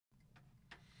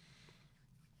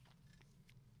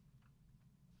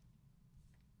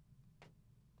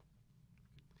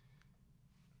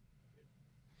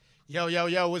Yo, yo,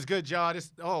 yo, what's good, y'all?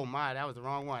 Oh my, that was the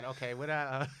wrong one. Okay, what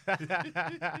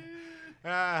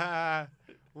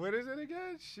is it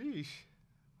again? Sheesh.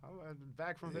 I'm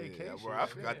back from vacation. Bro, I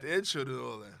forgot the intro to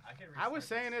all that. I was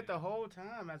saying it the whole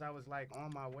time as I was like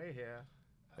on my way here.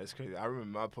 That's crazy. I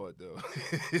remember my part though.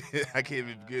 I can't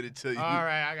even begin to tell you. All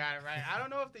right, I got it right. I don't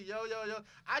know if the yo.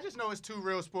 I just know it's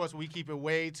 2REALSPORTS. We keep it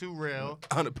way too real.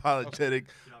 Unapologetic,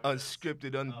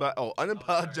 unscripted,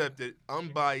 unapologetic,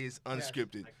 unbiased,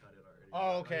 unscripted.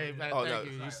 Oh, okay. Thank no,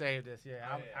 you. You saved this.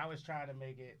 Yeah, I was trying to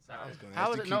make it. How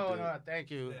was it? No.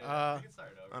 Thank you.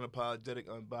 Unapologetic,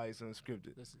 unbiased,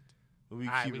 unscripted. All We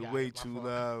right, keep we it got way it. My too fault.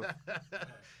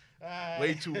 loud.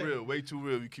 Way too real. Way too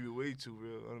real. We keep it way too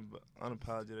real.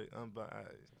 Unapologetic,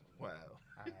 unbiased. Wow.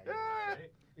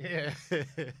 Yeah.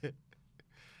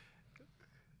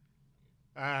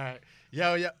 All right.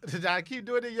 Yo. Did I keep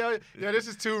doing it, yo? Yo, this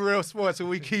is 2REALSPORTS, and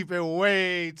we keep it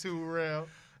way too real.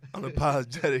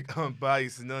 Unapologetic,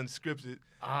 unbiased, and unscripted.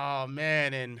 Oh,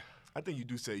 man, and I think you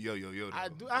do say yo. Though. I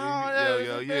do. I don't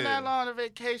know. It's been that long on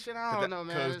vacation. I don't know,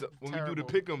 man. Because when we do the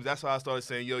pick'ems, that's why I started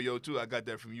saying yo too. I got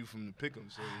that from you from the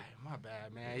pick'ems. So. My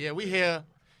bad, man. Yeah, we here.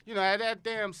 You know, at that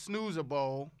damn snoozer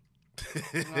bowl.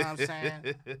 You know what I'm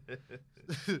saying?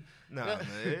 Nah, man,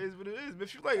 it is what it is.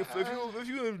 If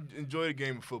you enjoy the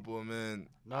game of football, man,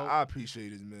 nope. I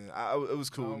appreciate it, man. It was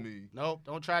cool with me. Nope,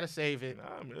 don't try to save it.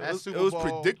 Nah, man, that it was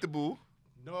predictable.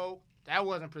 No, that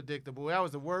wasn't predictable. That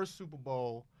was the worst Super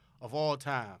Bowl of all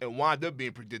time. It wound up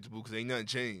being predictable because ain't nothing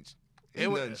changed.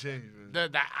 Nothing changed,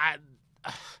 man.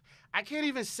 I can't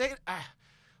even say.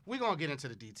 We're going to get into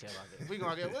the detail of it. We're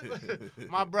going to get.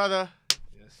 My brother.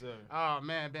 Yes, sir. Oh,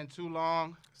 man, been too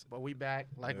long, but we back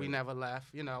like we never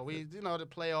left. You know, the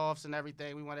playoffs and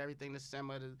everything. We want everything to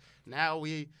simmer. Now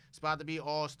it's about to be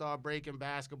all-star break in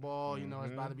basketball. You know,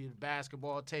 it's about to be the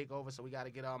basketball takeover, so we got to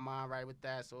get our mind right with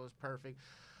that, so it's perfect.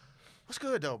 What's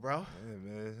good, though, bro? Yeah,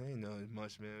 man, ain't nothing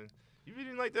much, man. You really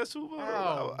didn't like that Super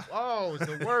Bowl? Oh, it's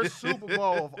the worst Super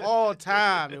Bowl of all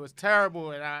time. It was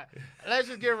terrible, and let's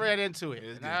just get right into it.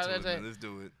 Let's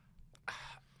do it.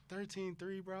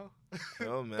 13-3, bro.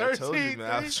 Oh, man, I told you, man.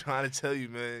 I was trying to tell you,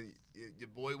 man. Your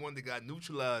boy Wonder got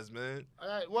neutralized, man.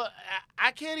 Well,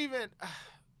 I can't even.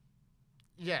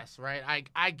 Yes, right.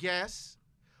 I guess,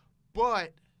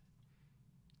 but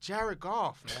Jared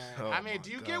Goff, man. Oh, I mean,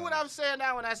 do you get what I'm saying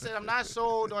now when I said I'm not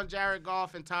sold on Jared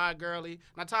Goff and Todd Gurley?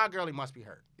 Now, Todd Gurley must be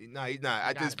hurt. Nah, he's not.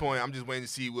 At this point, I'm just waiting to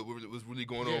see what was really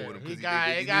going on with him. He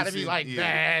got to be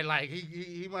bad. Like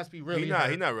he must be really. He's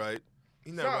not right.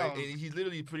 He's not right. And he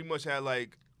literally pretty much had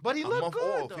but he a looked month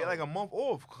good, off. though. He had a month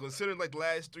off, considering the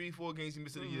last 3-4 games he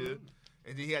missed of the year.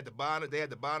 And then he had they had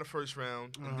to buy the first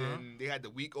round, and then they had the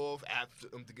week off after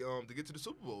to get to the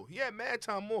Super Bowl. He had mad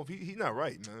time off. He's not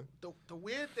right, man. The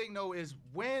weird thing though is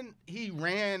when he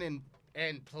ran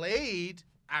and played.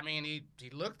 I mean, he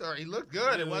looked good.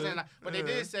 It wasn't, but they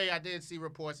did say I did see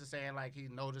reports of saying he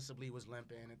noticeably was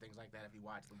limping and things like that if you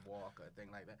watched him walk or a thing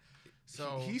like that.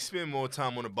 So he spent more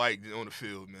time on the bike than on the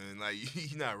field, man.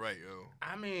 He's not right, yo.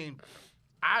 I mean,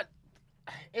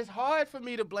 it's hard for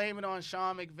me to blame it on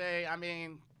Sean McVay. I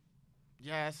mean,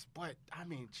 yes, but I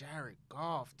mean Jared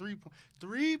Goff, 3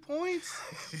 points,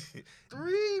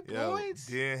 3 points.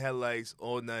 Deer headlights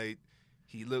all night.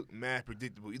 He looked mad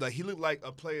predictable. He looked like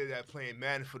a player that playing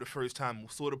Madden for the first time,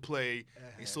 sort of play,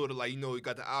 and sort of you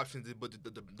got the options, but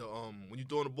the when you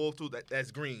throwing the ball through, that's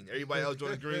green. Everybody else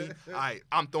throwing the green. All right,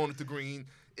 I'm throwing it to green.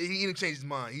 He didn't change his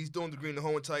mind. He's throwing the green the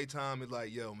whole entire time. It's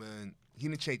yo, man, he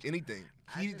didn't change anything.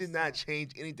 He did not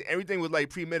change anything. Everything was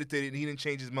premeditated, and he didn't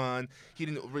change his mind. He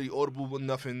didn't really audible with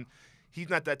nothing. He's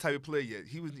not that type of player yet.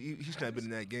 He's not been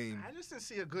in that game. I just didn't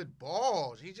see a good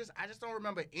ball. I just don't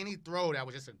remember any throw that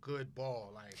was just a good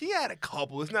ball. He had a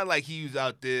couple. It's not like he was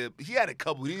out there. He had a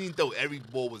couple. He didn't throw every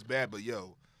ball was bad, but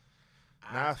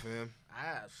nah, fam.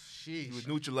 Sheesh. He was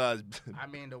neutralized. I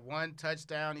mean, the one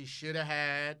touchdown he should have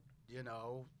had.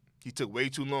 He took way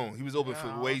too long. He was open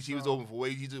for way. He was open for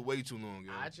way. He took way too long.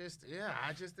 Yo. I just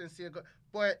didn't see a good.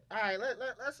 But all right,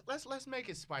 let's make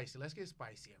it spicy. Let's get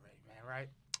spicy already, man. Right?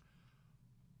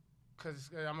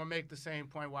 Because I'm gonna make the same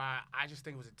point why I just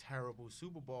think it was a terrible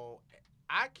Super Bowl.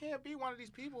 I can't be one of these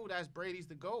people that's Brady's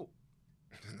the GOAT.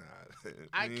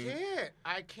 I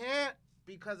can't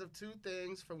because of two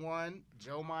things. For one,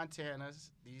 Joe Montana's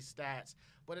these stats.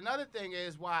 But another thing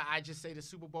is why I just say the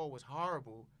Super Bowl was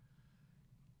horrible.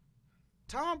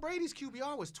 Tom Brady's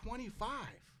QBR was 25.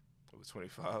 It was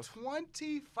 25.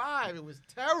 25. It was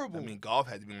terrible. I mean, Goff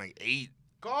had to be 8.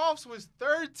 Goff's was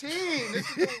 13. This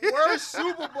is the worst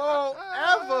Super Bowl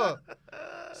ever.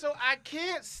 So I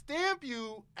can't stamp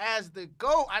you as the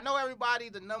GOAT. I know everybody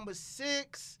the number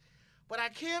 6, But I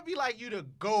can't be like you to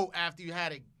go after you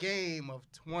had a game of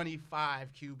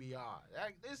 25 QBR.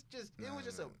 It was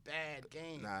just a bad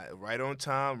game. Nah, right on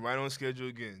time, right on schedule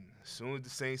again. As soon as the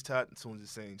Saints tied,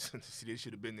 see, they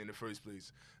should have been there in the first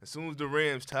place. As soon as the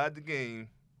Rams tied the game,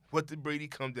 what did Brady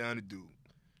come down to do?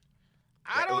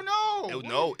 I don't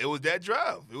know. It was that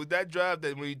drive. It was that drive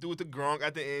that when he threw it to Gronk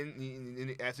at the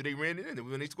end, after they ran it in,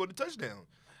 when they scored the touchdown.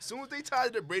 As soon as they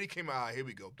tied it, Brady came out. Here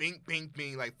we go. Bing, bing,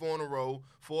 bing. Like 4 in a row,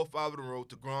 4 or 5 in a row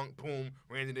to Gronk. Boom,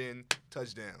 ran it in,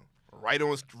 touchdown. Right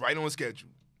on schedule.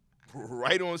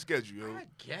 Right on schedule, yo. I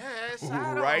guess.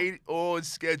 Right on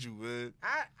schedule, man.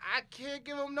 I can't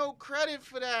give him no credit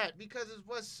for that because it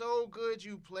was so good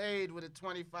you played with a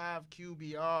 25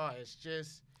 QBR. It's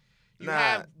just you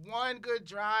have one good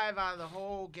drive out of the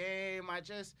whole game.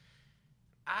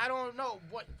 I don't know.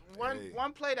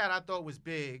 One play that I thought was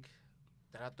big.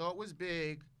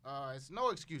 It's no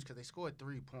excuse because they scored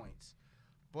 3 points.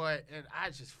 But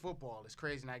football is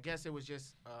crazy. And I guess it was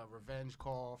just a revenge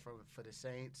call for the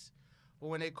Saints. But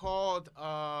when they called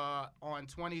on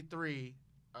 23,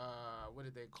 what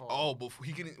did they call? Oh, but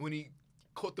when he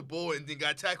caught the ball and then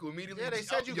got tackled immediately. Yeah, they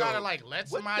said you gotta let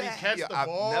somebody catch the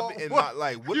ball. I've never in my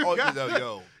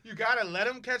You gotta let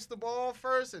him catch the ball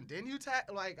first and then you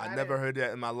tackle. I never heard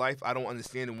that in my life. I don't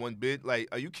understand it one bit. Like,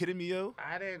 are you kidding me, yo?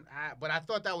 But I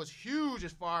thought that was huge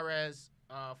as far as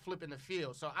flipping the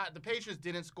field. So the Patriots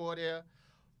didn't score there,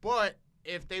 but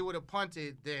if they would have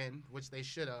punted then, which they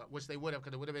would have,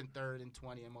 because it would have been 3rd and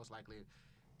 20 and most likely,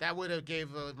 that would have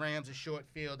gave the Rams a short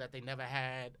field that they never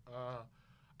had.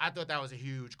 I thought that was a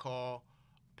huge call.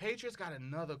 Patriots got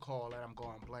another call that I'm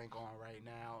going blank on right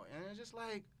now. And it's just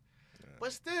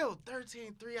but still,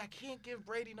 13-3, I can't give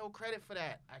Brady no credit for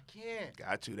that. I can't.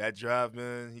 Got you. That drive,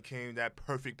 man, he came that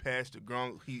perfect pass to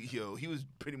Gronk. He was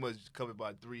pretty much covered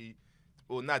by 3.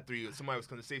 Well, not 3. Somebody was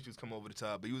coming, the safety was coming over the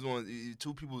top. But he was on,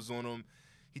 2 people was on him.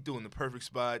 He threw in the perfect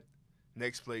spot.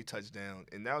 Next play, touchdown.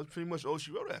 And that was pretty much all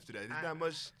she wrote after that. There's not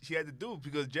much he had to do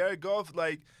because Jared Goff,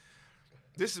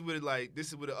 this is where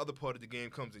the other part of the game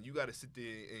comes in. You got to sit there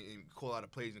and call out the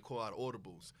plays and call out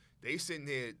audibles. They sitting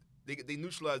there, they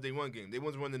neutralized their run game. They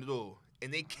wasn't running the door,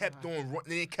 and they kept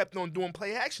on doing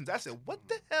play actions. I said, what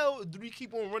the hell do we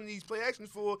keep on running these play actions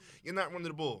for? You're not running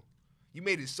the ball. You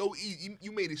made it so easy.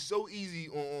 You made it so easy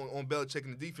on Belichick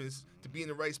and the defense to be in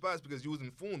the right spots because you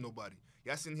wasn't fooling nobody.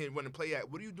 Y'all sitting here running play act.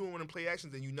 What are you doing running play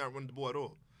actions and you not running the ball at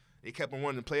all? They kept on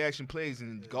running play action plays,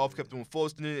 and Goff kept on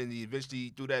forcing it, and he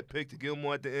eventually threw that pick to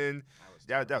Gilmore at the end.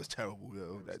 That was terrible,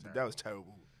 yo. That was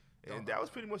terrible. And that was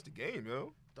pretty much the game,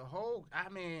 yo. The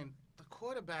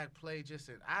quarterback play just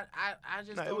it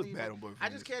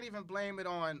can't even blame it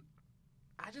on.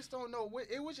 I just don't know.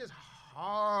 It was just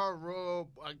horrible.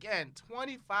 Again,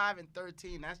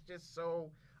 25-13. That's just so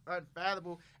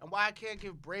unfathomable. And why I can't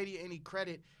give Brady any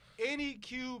credit. Any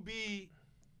QB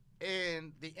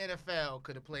in the NFL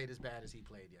could have played as bad as he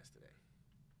played yesterday.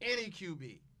 Any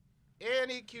QB.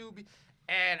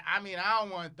 And, I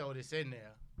don't want to throw this in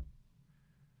there,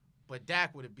 but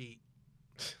Dak would have beat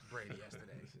Brady yesterday.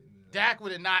 Dak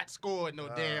would have not scored no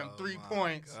damn 3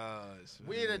 points.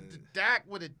 Dak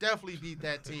would have definitely beat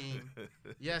that team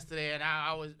yesterday. And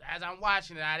I was, as I'm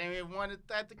watching it, I didn't even want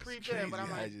that to creep in, but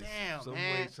I'm like, damn,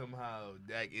 man. Somehow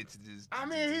Dak introduced.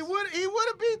 He would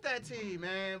have beat that team,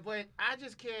 man. But I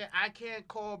just can't. I can't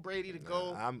call Brady to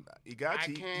go. He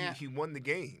won the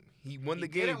game. He won the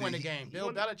game. He didn't win the game.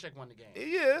 Bill Belichick won the game.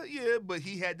 Yeah, but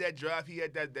he had that drive. He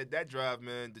had that drive,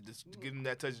 man, to give him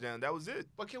that touchdown. That was it.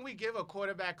 But can we give a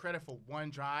quarterback credit for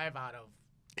one drive out of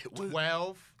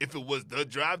 12? If it was the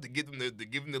drive to give him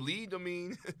the lead, I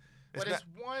mean. But it's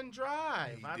one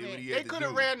drive. They could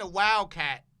have ran the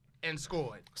Wildcat and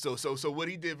scored. So what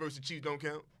he did versus the Chiefs don't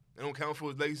count? It don't count for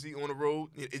his legacy on the road?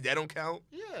 That don't count?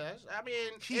 Yeah,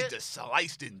 he just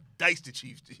sliced and diced the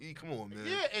Chiefs. Come on, man.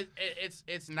 Yeah,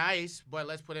 it's nice, but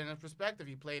let's put it in perspective.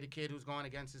 He played a kid who's going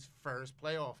against his first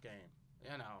playoff game.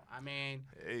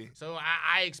 Hey. So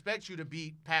I expect you to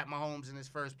beat Pat Mahomes in his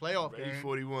first playoff game. Brady's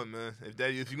 41, man.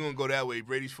 If you're gonna go that way,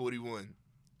 Brady's 41.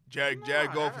 Jared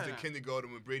Goff was in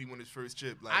kindergarten when Brady won his first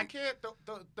chip. I can't.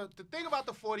 The thing about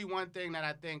the 41 thing that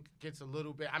I think gets a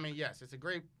little bit. Yes, it's a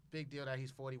great big deal that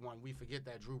he's 41. We forget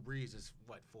that Drew Brees is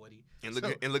 40. And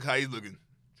look how he's looking.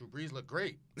 Drew Brees looked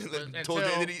great. Towards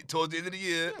the end of the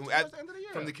year.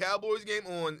 From the Cowboys game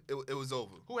on, it was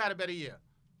over. Who had a better year?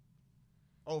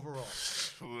 Overall.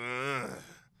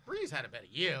 Brees had a better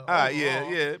year.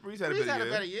 Yeah. Brees had a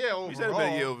better year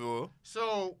overall.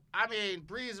 So,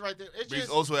 Brees right there. Brees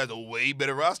also has a way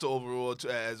better roster overall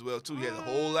as well, too. He has a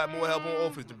whole lot more help on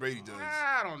offense than Brady does.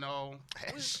 I don't know.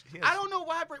 I don't know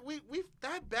why we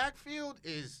that backfield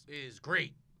is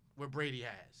great. what Brady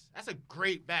has. That's a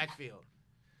great backfield.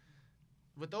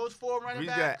 With those 4 running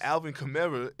Brady's backs. got Alvin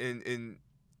Kamara and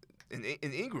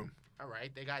Ingram. All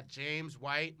right, they got James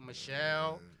White,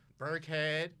 Michelle,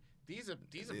 Burkhead. These are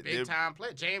big time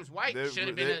players. James White should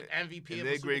have been an MVP of the Super Bowl last year.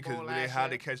 They're great because how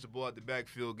they catch the ball at the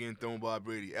backfield getting thrown by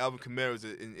Brady. Alvin Kamara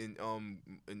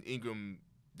and Ingram.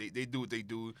 They do what they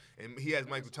do, and he has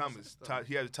Michael Thomas.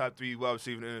 He has the top 3 wide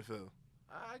receiver in the NFL.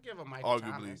 I give him Michael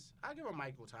Thomas. I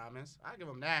give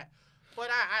him that. But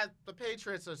the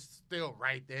Patriots are still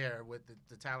right there with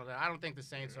the talent. I don't think the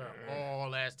Saints are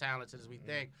all as talented as we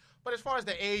think. But as far as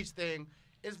the age thing,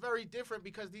 it's very different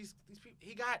because these people,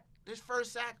 he got his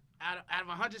first sack out of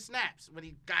 100 snaps when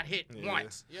he got hit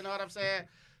once. You know what I'm saying?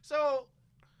 So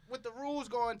with the rules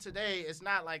going today, it's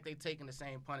not like they taking the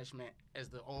same punishment as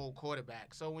the old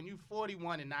quarterback. So when you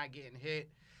 41 and not getting hit,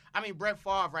 I mean, Brett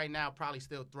Favre right now probably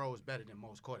still throws better than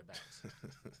most quarterbacks.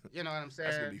 You know what I'm saying?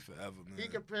 That's going to be forever,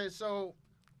 man. So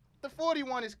the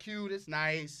 41 is cute. It's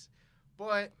nice.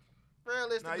 But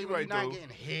realistically, when you're not getting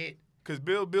hit. Because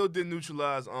Bill did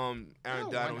neutralize Aaron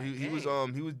Donald. He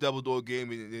was double door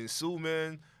game and Sue,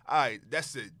 man. All right,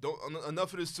 that's it.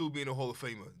 Enough of this Sue being a Hall of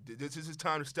Famer. This is his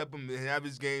time to step him and have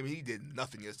his game. He did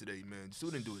nothing yesterday, man.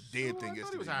 Sue didn't do a damn thing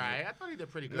yesterday. He was all right. I thought he did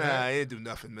pretty good. Nah, he didn't do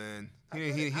nothing, man.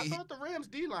 I thought the Rams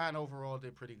D-line overall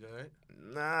did pretty good.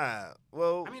 Nah,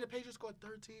 well. I mean, the Patriots scored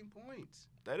 13 points.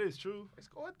 That is true. They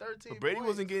scored 13 but Brady points.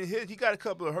 wasn't getting hit. He got a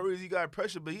couple of hurries. He got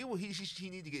pressure, but he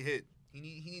need to get hit. He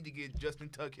need to get Justin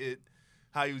Tuck hit.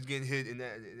 How he was getting hit in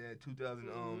that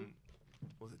 2000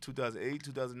 was it 2008,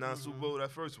 2009 Super Bowl, that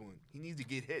first one. He needs to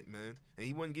get hit, man. And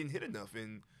he wasn't getting hit enough.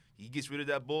 And he gets rid of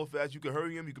that ball fast. You can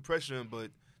hurry him, you can pressure him, but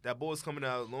that ball is coming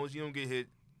out. As long as you don't get hit,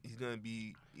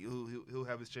 he'll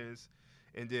have his chance.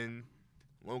 And then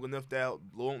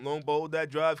long bowl, that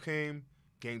drive came,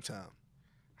 game time.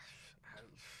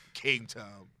 Game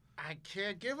time. I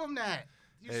can't give him that.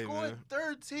 You scored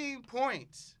 13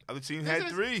 points. Other team had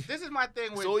 3. This is my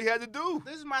thing with. That's all he had to do.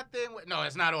 This is my thing with. No,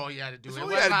 it's not all he had to do. That's all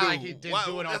he had to do. Like he did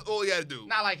do it. That's all he had to do.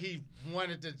 Not like he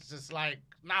wanted to just like.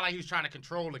 Not like he was trying to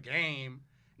control the game.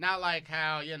 Not like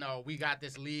how we got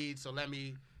this lead, so let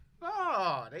me.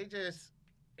 No, they just.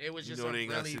 It was just. They ain't really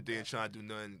gonna sit there and try to do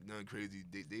nothing crazy.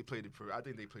 They played it. I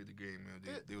think they played the game, man.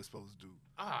 They were supposed to do.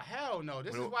 Oh hell no!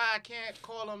 This is why I can't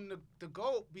call him the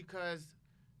GOAT because.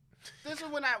 This is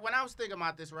when I was thinking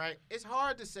about this, right? It's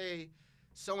hard to say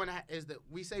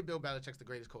we say Bill Belichick's the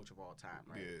greatest coach of all time,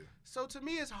 right? Yeah. So to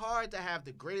me, it's hard to have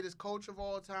the greatest coach of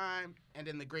all time and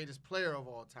then the greatest player of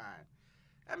all time.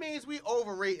 That means we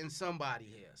overrating somebody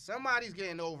here. Somebody's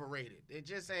getting overrated. It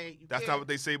just ain't. That's not what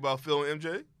they say about Phil and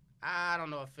MJ? I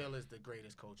don't know if Phil is the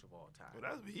greatest coach of all time.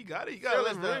 Well, he got it. He got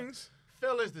 11 rings.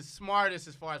 Phil is the smartest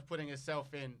as far as putting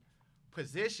himself in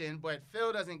position, but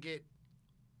Phil doesn't get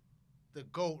the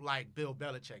GOAT like Bill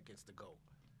Belichick gets the GOAT.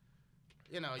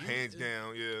 Hands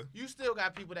down, yeah. You still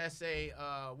got people that say, is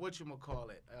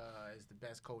the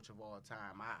best coach of all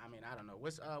time. I mean, I don't know.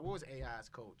 What was AI's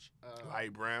coach? Larry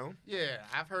Brown? Yeah,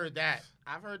 I've heard that.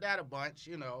 I've heard that a bunch,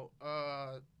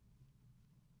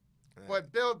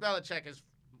 But Bill Belichick is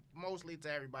mostly to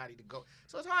everybody the GOAT.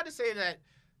 So it's hard to say that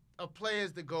a player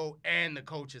is the GOAT and the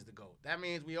coach is the GOAT. That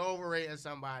means we overrating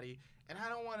somebody. And I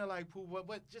don't want to prove what,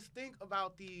 but just think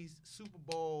about these Super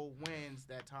Bowl wins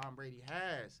that Tom Brady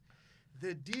has.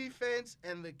 The defense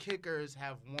and the kickers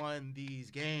have won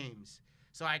these games.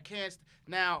 So I can't.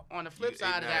 Now, on the flip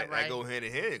side of that, right? That go hand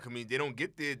in hand. I mean, they don't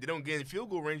get there. They don't get in field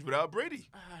goal range without Brady.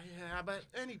 Yeah, but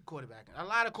any quarterback. A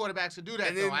lot of quarterbacks could do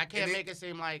that, though. I can't make it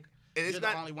seem like you're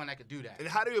the only one that could do that. And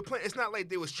how they were playing, it's not like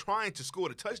they was trying to score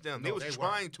the touchdown. They was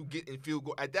trying to get in field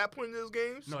goal. At that point in those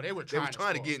games, no, they were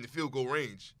trying to get in the field goal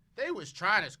range. They was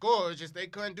trying to score. It's just they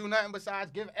couldn't do nothing besides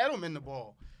give Edelman the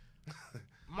ball.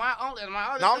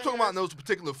 I'm talking about those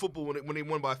particular football when they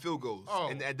won by field goals. Oh.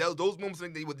 And at those moments,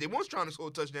 they weren't trying to score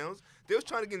touchdowns. They was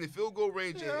trying to get in the field goal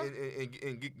range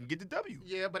and get the W.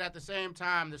 Yeah, but at the same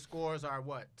time, the scores are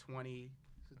what, 20,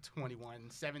 21,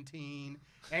 17.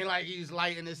 Ain't like he's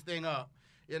lighting this thing up,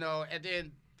 And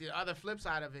then the other flip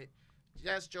side of it,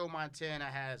 yes, Joe Montana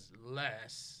has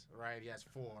less, right? He has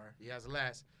 4. He has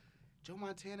less. Joe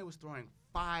Montana was throwing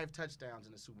 5 touchdowns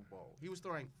in the Super Bowl. He was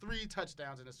throwing 3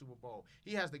 touchdowns in the Super Bowl.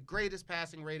 He has the greatest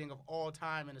passing rating of all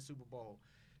time in the Super Bowl.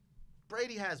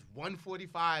 Brady has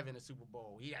 145 in the Super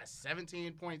Bowl. He has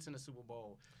 17 points in the Super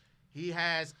Bowl. He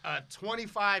has a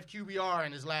 25 QBR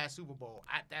in his last Super Bowl.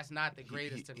 That's not the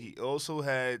greatest to me. He also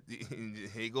had,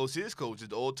 here goes his coach,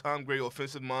 the all-time great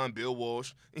offensive mind, Bill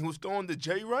Walsh, and he was throwing to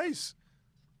Jerry Rice.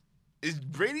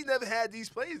 Brady never had these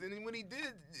plays, and when he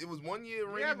did, it was 1 year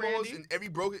ring balls, and every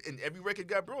record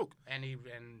got broke. And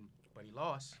But he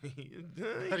lost.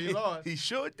 But he lost. He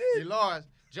sure did. He lost.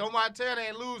 Joe Montana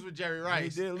ain't lose with Jerry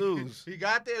Rice. He didn't lose. He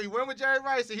got there. He went with Jerry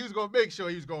Rice, and he was gonna make sure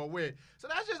he was gonna win. So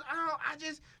that's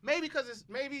just maybe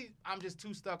I'm just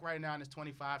too stuck right now in this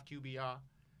 25 QBR.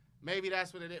 Maybe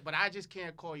that's what it is. But I just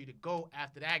can't call you the GOAT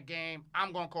after that game.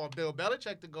 I'm gonna call Bill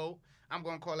Belichick the GOAT. I'm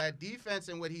gonna call that defense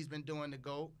and what he's been doing the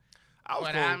GOAT.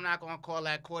 I'm not gonna call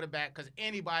that quarterback because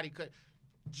anybody could.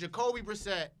 Jacoby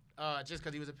Brissett, just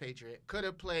because he was a Patriot, could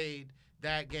have played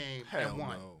that game and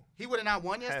won. No. He would have not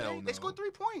won yesterday. Hell no. They scored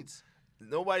 3 points.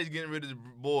 Nobody's getting rid of the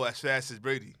ball as fast as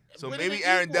Brady. So But maybe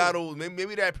Aaron Donald,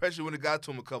 maybe that pressure would have got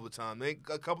to him a couple of times.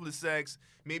 A couple of sacks,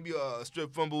 maybe a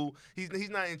strip fumble. He's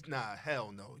not in. Nah,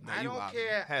 hell no. Nah, I don't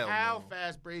care how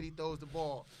fast Brady throws the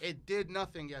ball. It did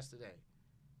nothing yesterday.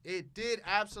 It did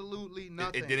absolutely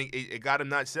nothing. It got him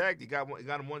not sacked. It got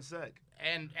him 1 sack.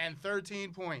 And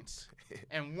 13 points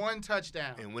and 1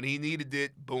 touchdown. And when he needed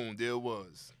it, boom, there it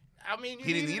was. I mean,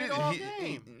 He didn't need it all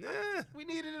game. We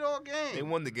needed it all game. They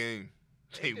won the game.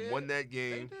 They won that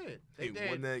game. They did.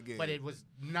 Won that game. But it was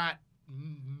not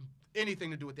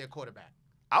anything to do with their quarterback.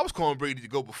 I was calling Brady to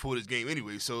go before this game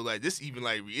anyway, so like this even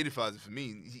like reifies it for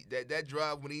me. That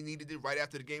drive when he needed it right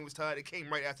after the game was tied, it came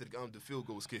right after the field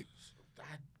goal was kicked.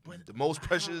 The most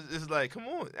pressure is like, come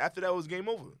on. After that was game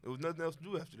over. There was nothing else to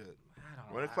do after that.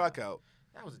 Run the clock out.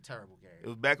 That was a terrible game. It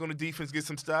was back on the defense, get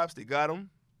some stops. They got him.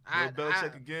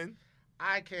 Belichick again.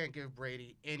 I can't give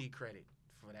Brady any credit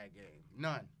for that game.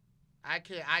 None. I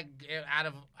can't. Out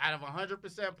of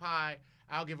 100% pie,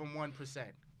 I'll give him 1%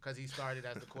 because he started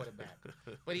as the quarterback.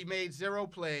 But he made 0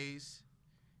 plays,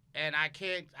 and I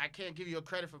can't give you a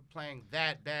credit for playing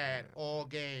that bad all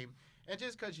game. And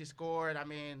just because you scored, I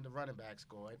mean, the running back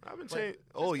scored. I've been saying,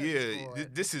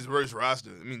 this is his worst roster.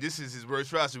 I mean, this is his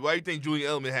worst roster. Why do you think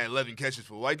Julian Edelman had 11 catches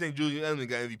for? Why do you think Julian Edelman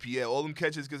got MVP? Yeah, all them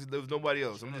catches because there was nobody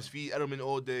else. I'm just feed Edelman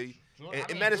all day.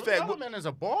 Matter of fact, Edelman is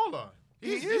a baller.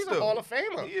 He's a Hall of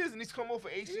Famer. He is, and he's come off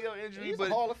an ACL injury. He's a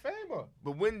Hall of Famer.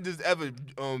 But when does ever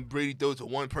Brady throw to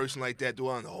one person like that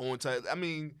throughout the whole entire? I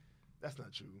mean, that's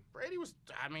not true. Brady was.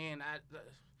 I mean,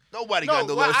 nobody got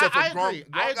no love except for Gronk.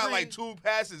 Gronk got like 2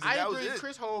 passes, and that was it.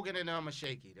 Chris Hogan and them are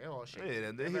shaky. They're all shaky.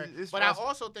 Yeah, but I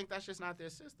also think that's just not their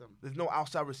system. There's no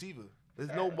outside receiver.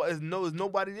 There's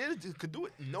nobody there that could do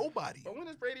it. Nobody. But when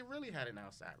has Brady really had an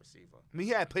outside receiver? I mean,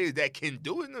 he had players that can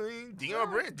do it. I mean,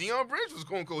 Deion Branch was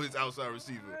going to call his outside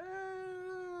receiver.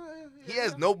 He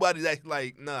has nobody that's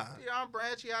like, nah. Deion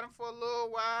Branch, he had him for a little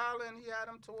while, and he had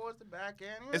him towards the back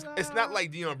end. It's not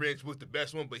like Deion Branch was the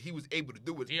best one, but he was able to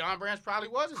do it. Deion Branch probably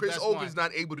was his Chris best Hogan's one.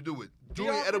 not able to do it.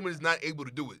 Julian Edelman is not able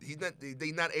to do it. He's not.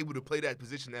 They not able to play that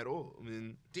position at all. I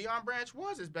mean, Deion Branch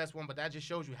was his best one, but that just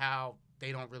shows you how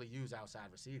they don't really use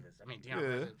outside receivers. I mean,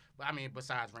 Branch,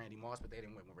 besides Randy Moss, but they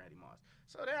didn't win with Randy Moss.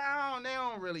 So they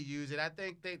don't really use it. I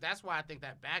think that's why I think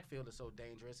that backfield is so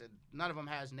dangerous. And none of them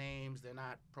has names. They're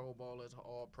not Pro Bowlers or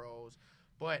all pros.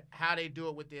 But how they do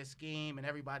it with their scheme and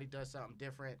everybody does something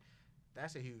different,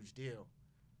 that's a huge deal.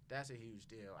 That's a huge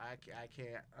deal. I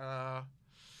can't.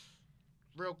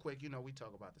 Real quick, we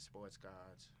talk about the sports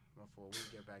gods before we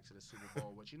get back to the Super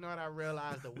Bowl. But you know what I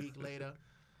realized a week later?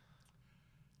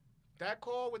 That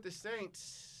call with the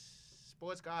Saints,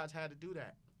 sports gods had to do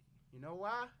that. You know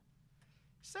why?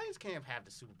 Saints can't have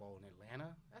the Super Bowl in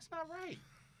Atlanta. That's not right.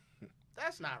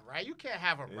 That's not right. You can't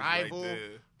have a rival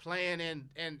playing in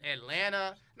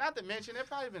Atlanta. Not to mention, there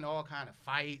probably been all kind of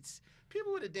fights.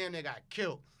 People would have damn near got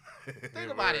killed.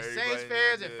 Think about it. Saints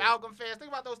fans and Falcon fans.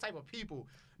 Think about those type of people.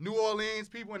 New Orleans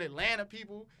people and Atlanta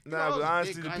people. But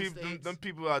honestly, them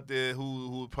people out there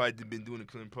who probably been doing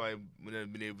it probably would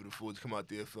have been able to afford to come out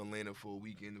there for Atlanta for a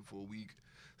weekend or for a week.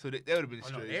 So they would have been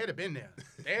straight. No, they would have been there.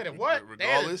 They would have what?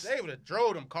 Regardless. They would have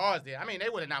drove them cars there. I mean, they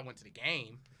would have not went to the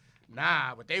game.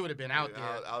 Nah, but they would have been out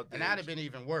there. And that would have been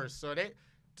even worse. So the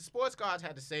sports guards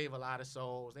had to save a lot of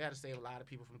souls. They had to save a lot of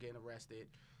people from getting arrested,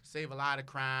 save a lot of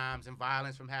crimes and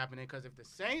violence from happening. Because if the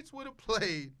Saints would have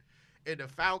played in the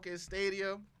Falcons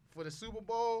Stadium for the Super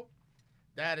Bowl,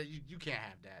 you can't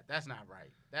have that. That's not right.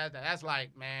 That's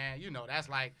like, man, that's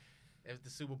like if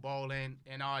the Super Bowl in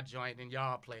our joint and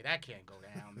y'all play. That can't go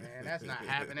down, man. That's not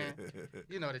happening.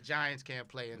 The Giants can't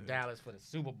play in Dallas for the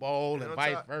Super Bowl and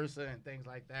vice versa and things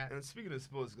like that. And speaking of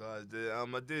sports guys,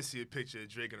 I did see a picture of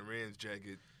Drake in a Rams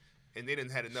jacket, and they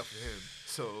didn't have enough of him.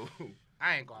 So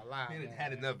I ain't gonna lie. They didn't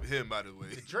have enough of him, by the way.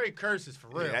 The Drake curse is for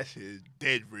real. Yeah, that shit is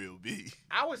dead real, B.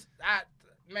 I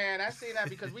seen that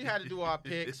because we had to do our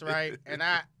picks, right? And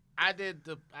I did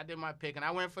my pick, and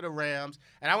I went for the Rams.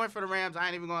 And I went for the Rams. I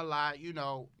ain't even gonna lie.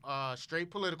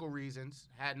 Straight political reasons.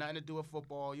 Had nothing to do with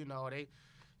football.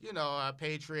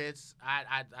 Patriots.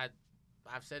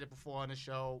 I've said it before on the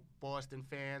show, Boston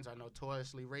fans are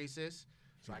notoriously racist,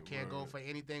 so I can't go for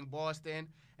anything Boston.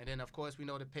 And then, of course, we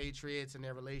know the Patriots and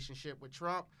their relationship with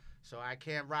Trump, so I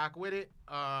can't rock with it.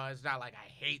 It's not like I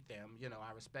hate them. You know,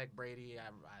 I respect Brady.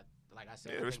 Like I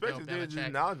said, respect is there, just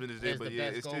acknowledgement is there, but yeah,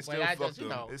 it's still fuck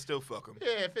them. It's still fuck them.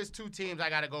 Yeah, if it's two teams, I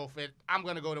got to go for it. I'm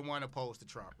going to go to one opposed to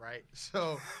Trump, right?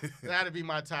 So that'll be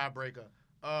my tiebreaker.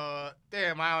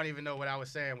 Damn, I don't even know what I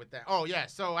was saying with that. Oh, yeah,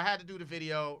 so I had to do the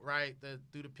video, right,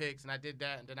 do the pics, and I did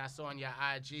that, and then I saw on your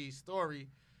IG story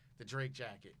the Drake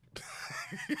jacket.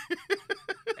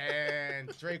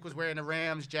 And Drake was wearing the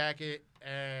Rams jacket,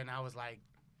 and I was like,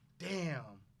 damn,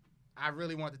 I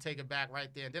really want to take it back right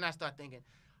there. And then I start thinking,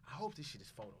 I hope this shit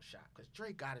is Photoshopped, because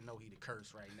Drake got to know he the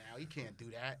curse right now. He can't do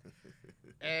that.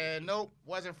 And nope,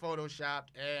 wasn't Photoshopped,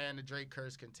 and the Drake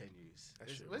curse continues.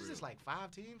 What is this, like 5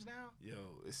 teams now? Yo,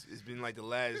 it's been like the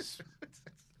last,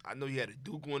 I know you had a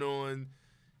Duke one on,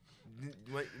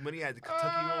 when he had the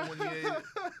Kentucky on one year,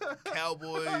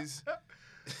 Cowboys.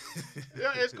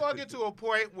 Yeah, it's gonna get to a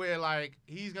point where like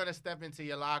he's gonna step into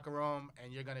your locker room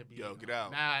and you're gonna be get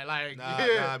out.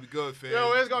 Nah, be good, fam.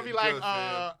 Yo, it's gonna be like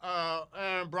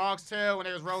Bronx Tale when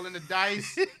they was rolling the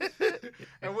dice.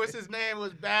 And what's his name? It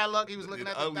was Bad Luck. He was looking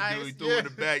at the dice. He threw in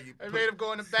the bag. They made him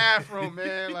go in the bathroom,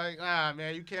 man. Like,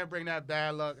 man, you can't bring that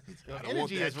Bad Luck. Yo, I don't want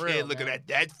that kid looking at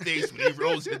that face when he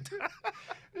rolls it.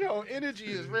 Yo, energy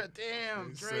is real.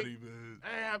 Damn, Drake.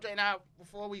 Damn, now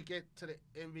before we get to the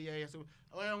NBA,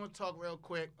 I want to talk real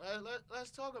quick.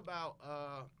 Let's talk about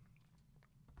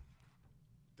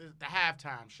the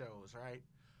halftime shows, right?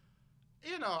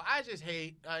 You know, I just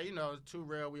hate, Too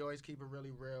Real. We always keep it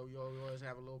really real. We always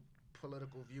have a little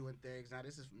political view and things. Now,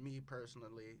 this is me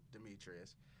personally,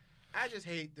 Demetrius. I just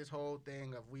hate this whole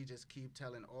thing of we just keep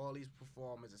telling all these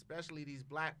performers, especially these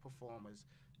black performers,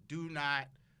 do not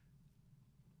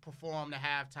perform the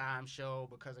halftime show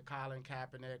because of Colin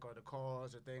Kaepernick or the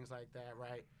cause or things like that,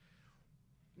 right?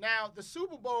 Now, the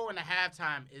Super Bowl and the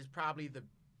halftime is probably the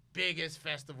biggest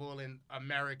festival in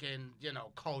American,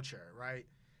 culture, right?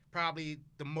 Probably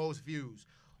the most views.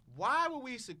 Why would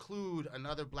we seclude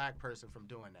another black person from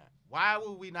doing that? Why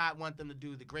would we not want them to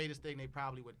do the greatest thing they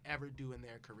probably would ever do in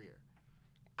their career?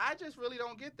 I just really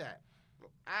don't get that.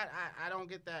 I don't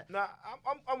get that. Nah,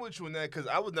 I'm with you on that because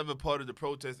I was never part of the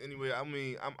protest anyway. I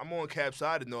mean, I'm on Cap's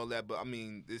side and all that, but I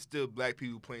mean, there's still black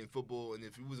people playing football, and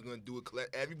if you wasn't gonna do it,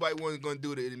 everybody wasn't gonna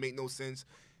do it. It make no sense.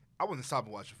 I wasn't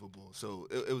stopping watching football, so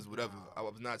it was whatever. I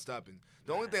was not stopping.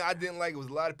 The only thing I didn't like was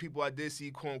a lot of people I did see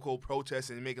quote unquote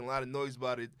protesting and making a lot of noise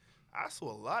about it. I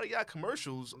saw a lot of y'all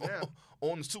commercials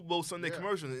on the Super Bowl Sunday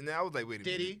commercials, and I was like, wait a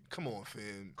minute. Come on,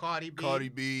 fam. Cardi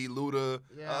B, Luda,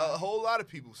 a whole lot of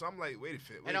people. So I'm like, wait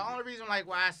a minute. And the only reason why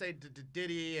I say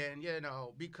Diddy and,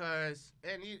 because,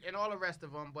 and all the rest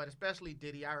of them, but especially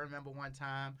Diddy, I remember one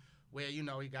time where, he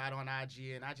got on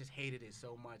IG, and I just hated it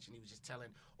so much, and he was just telling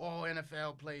all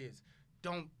NFL players,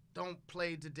 don't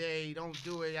play today, don't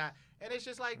do it. And it's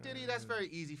just like, Diddy, that's very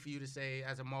easy for you to say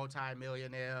as a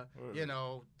multi-millionaire,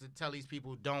 to tell these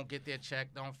people don't get their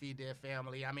check, don't feed their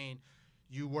family. I mean,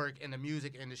 you work in the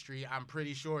music industry. I'm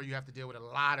pretty sure you have to deal with a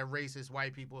lot of racist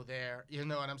white people there. You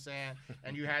know what I'm saying?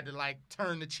 And you had to,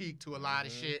 turn the cheek to a lot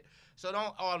of shit. So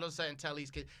don't all of a sudden tell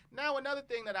these kids. Now, another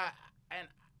thing that I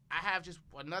have just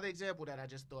another example that I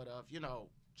just thought of,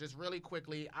 just really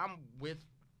quickly, I'm with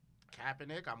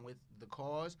Kaepernick, I'm with the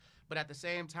cause, but at the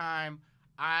same time,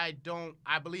 I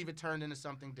believe it turned into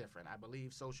something different. I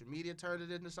believe social media turned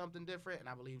it into something different, and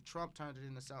I believe Trump turned it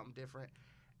into something different.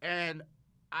 And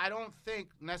I don't think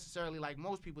necessarily, like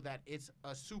most people, that it's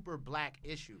a super black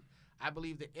issue. I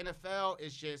believe the NFL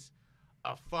is just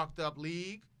a fucked up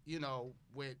league,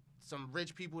 with some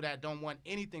rich people that don't want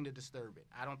anything to disturb it.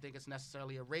 I don't think it's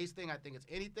necessarily a race thing. I think it's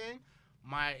anything.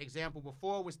 My example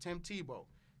before was Tim Tebow.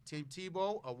 Tim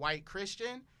Tebow, a white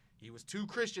Christian, he was too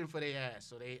Christian for their ass,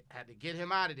 so they had to get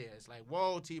him out of there. It's like,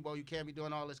 whoa, Tebow, you can't be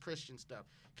doing all this Christian stuff.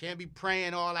 Can't be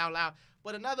praying all out loud.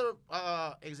 But another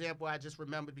example I just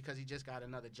remembered because he just got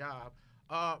another job,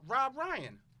 Rob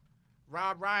Ryan.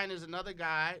 Rob Ryan is another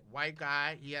guy, white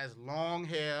guy. He has long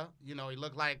hair. He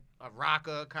looked like a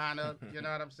rocker kind of, you know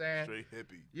what I'm saying? Straight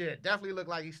hippie. Yeah, definitely looked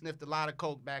like he sniffed a lot of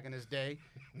coke back in his day.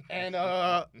 And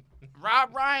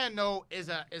Rob Ryan, though, is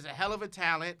a hell of a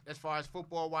talent as far as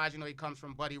football-wise. He comes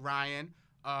from Buddy Ryan,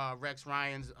 Rex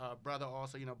Ryan's brother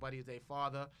also. Buddy is their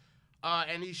father.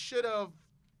 And he should have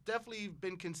definitely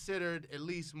been considered at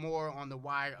least more on the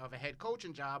wire of a head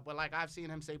coaching job. But like I've seen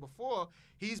him say before,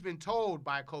 he's been told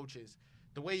by coaches,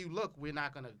 the way you look, we're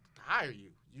not going to hire you.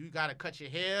 You got to cut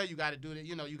your hair. You got to do that.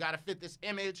 You got to fit this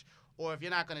image. Or if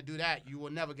you're not going to do that, you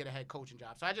will never get a head coaching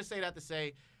job. So I just say that to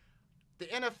say the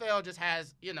NFL just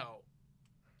has, you know,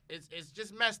 it's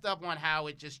just messed up on how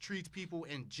it just treats people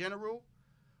in general.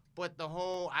 But the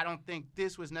whole, I don't think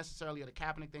this was necessarily, the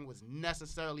Kaepernick thing was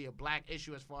necessarily a black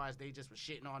issue as far as they just were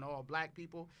shitting on all black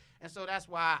people. And so that's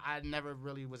why I never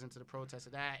really was into the protest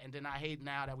of that. And then I hate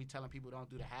now that we telling people don't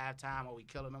do the halftime or we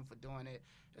killing them for doing it.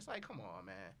 It's like, come on,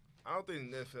 man. I don't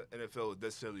think the NFL is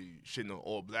necessarily shitting on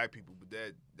all black people, but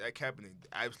that Kaepernick,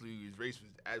 absolutely, his race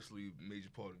was absolutely a major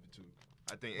part of it, too.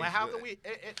 I think. But how can we?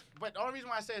 But the only reason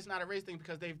why I say it's not a race thing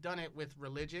because they've done it with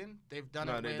religion. They've done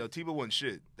it with. No, Tebow wasn't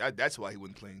shit. That's why he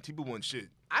wasn't playing. Tebow wasn't shit.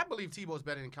 I believe Tebow's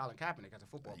better than Colin Kaepernick as a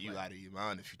football player. You out of your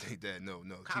mind if you think that. No.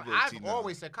 I've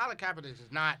always said Colin Kaepernick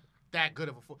is not that good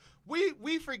of a football.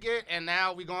 We forget, and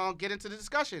now we're gonna get into the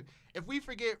discussion. If we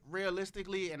forget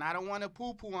realistically, and I don't want to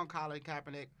poo-poo on Colin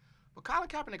Kaepernick, but Colin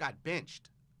Kaepernick got benched.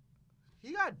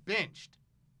 He got benched.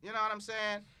 You know what I'm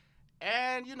saying?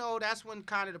 And, you know, that's when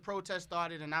kind of the protest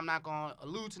started, and I'm not going to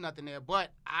allude to nothing there,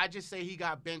 but I just say he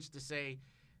got benched to say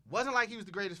it wasn't like he was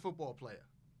the greatest football player.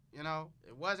 You know?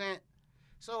 It wasn't.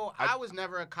 So I was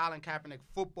never a Colin Kaepernick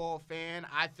football fan.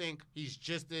 I think he's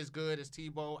just as good as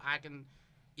Tebow. I can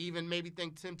even maybe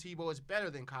think Tim Tebow is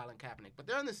better than Colin Kaepernick, but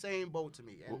they're in the same boat to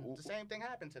me, and the same thing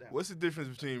happened to them. What's the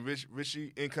difference between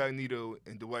Richie Incognito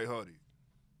and Dwight Hardy?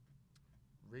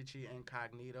 Richie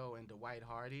Incognito and Dwight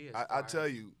Hardy. I'll tell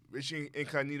you, Richie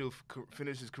Incognito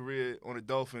finished his career on the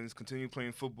Dolphins, continued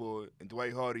playing football, and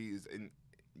Dwight Hardy is in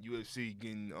UFC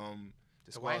getting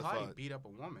disqualified. Dwight Hardy beat up a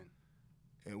woman.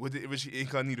 And what did Richie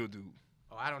Incognito do?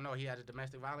 Oh, I don't know. He had a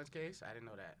domestic violence case? I didn't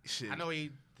know that. Shit. I know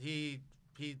he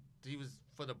was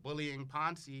for the bullying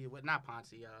Ponce. Not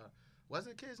Ponce. What's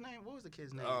the kid's name? What was the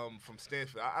kid's name? From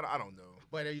Stanford. I don't know.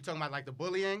 But are you talking about like the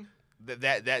bullying?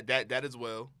 That as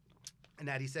well. And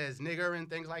that he says nigger and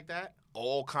things like that?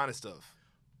 All kind of stuff.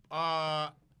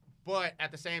 But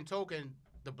at the same token,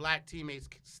 the black teammates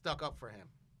stuck up for him.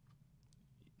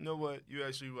 You know what? You're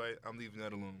actually right. I'm leaving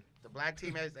that alone. The black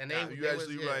teammates, and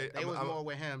right. They was more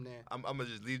with him then. I'm gonna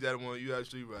just leave that alone. You're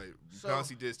actually right.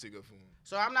 Bouncy did stick up for him.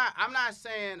 So I'm not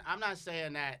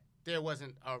saying that there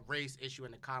wasn't a race issue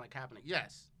in the Colin Kaepernick.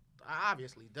 Yes,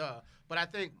 obviously, duh. But I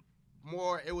think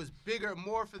it was bigger,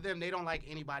 more for them. They don't like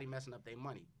anybody messing up their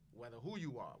money. Whether who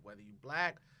you are, whether you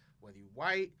black, whether you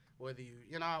white, whether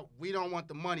you know, we don't want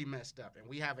the money messed up. And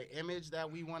we have an image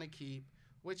that we want to keep,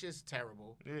 which is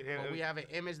terrible. But we have an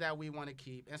image that we want to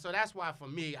keep. And so that's why, for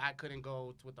me, I couldn't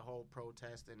go with the whole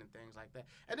protesting and things like that.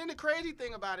 And then the crazy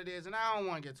thing about it is, and I don't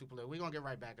want to get too political. We're going to get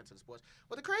right back into the sports.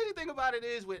 But the crazy thing about it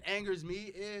is, what angers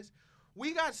me is,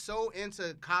 we got so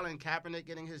into Colin Kaepernick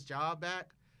getting his job back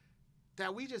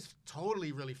that we just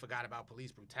totally really forgot about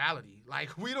police brutality.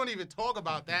 Like, we don't even talk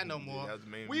about that no more.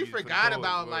 We forgot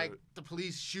about, like, the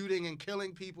police shooting and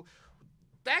killing people.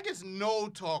 That gets no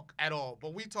talk at all.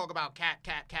 But we talk about cat.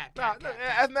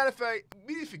 As a matter of fact,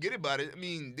 we didn't forget about it. I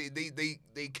mean,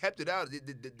 they kept it out.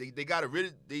 They got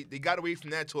away from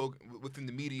that talk within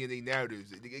the media and their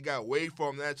narratives. They got away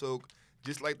from that talk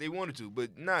just like they wanted to.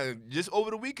 But just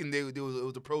over the weekend, it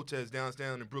was a protest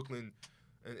downtown in Brooklyn.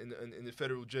 In the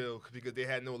federal jail because they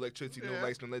had no electricity, no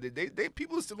lights, no light. They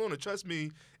people are still on it. Trust me.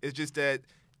 It's just that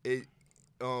it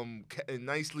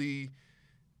nicely,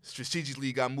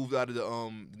 strategically got moved out of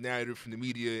the narrative from the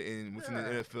media and within the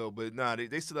NFL. But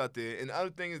they still out there. And the other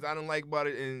thing is I don't like about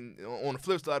it. And on the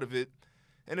flip side of it,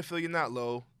 NFL, you're not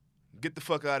low. Get the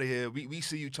fuck out of here. We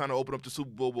see you trying to open up the Super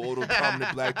Bowl with all those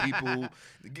prominent black people.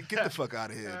 Get the fuck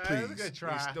out of here, please. That's a good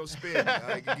try. Don't spare me.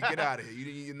 Right? Get out of here.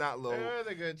 You're not low. That's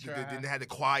a good try. You didn't have the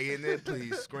choir in there.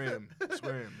 Please, scram.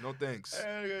 No thanks.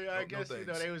 I guess, no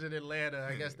thanks. They was in Atlanta.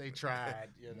 I guess they tried.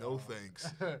 No thanks.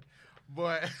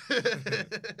 But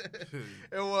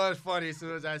it was funny as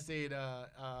soon as I seen. I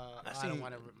don't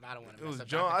want to. It was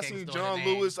John. I seen John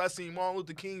Lewis. I seen Martin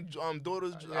Luther King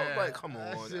daughters. I was like, come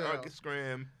on,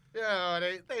 scram. Yeah,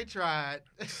 they tried.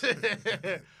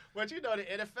 But you know, the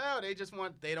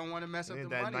NFL, they don't want to mess up the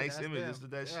money. That nice That's image, them.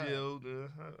 that shield.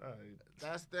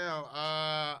 That's them.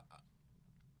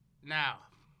 Now,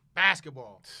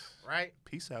 basketball, right?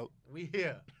 Peace out. We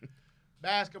here.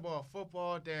 Basketball,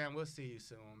 football, damn, we'll see you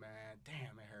soon, man.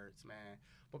 Damn, it hurts, man.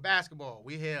 But basketball,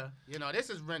 we here. You know, this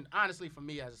is honestly for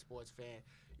me as a sports fan.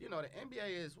 You know, the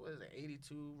NBA is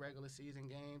 82 regular season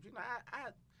games. You know,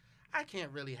 I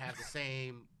can't really have the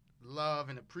same love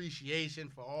and appreciation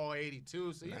for all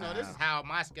 82. So, you know, this is how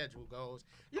my schedule goes.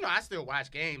 You know, I still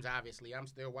watch games, obviously. I'm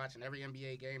still watching every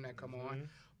NBA game that come on.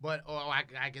 But,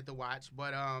 I get to watch.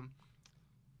 But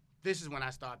this is when I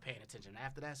start paying attention.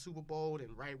 After that Super Bowl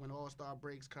and right when All-Star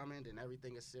break's coming, then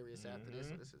everything is serious after this.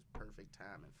 So this is perfect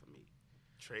timing for me.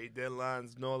 Trade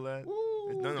deadlines and all that.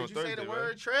 Ooh, It's done on did you Thursday, say the right?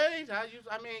 word trade?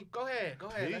 I mean, go ahead.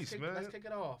 Peace, Let's kick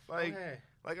it off. Like, go ahead.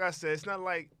 Like I said, it's not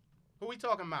like Who we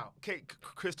talking about?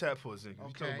 Chris Porzingis. We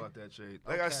Okay. talking about that trade.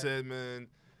 Like I said, man.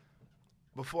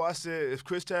 Before I said, if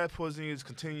Chris Porzingis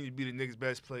continued to be the Knicks'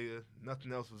 best player,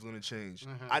 nothing else was going to change.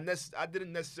 Mm-hmm. I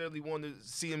didn't necessarily want to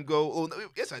see him go. Oh, no,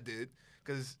 yes, I did,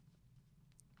 because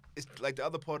it's like the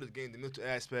other part of the game, the mental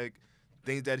aspect,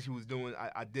 things that he was doing,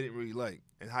 I didn't really like,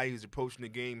 and how he was approaching the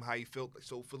game, how he felt like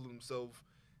so full of himself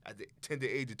at the tender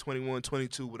age of 21,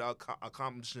 22, without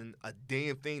accomplishing a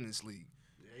damn thing in this league.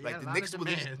 Yeah, like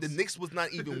the Knicks was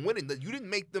not even winning. You didn't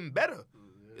make them better.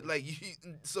 Yeah. Like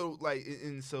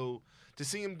so to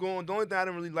see him going, the only thing I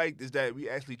didn't really like is that we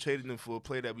actually traded him for a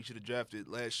player that we should have drafted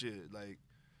last year. Like,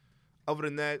 other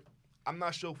than that, I'm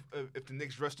not sure if the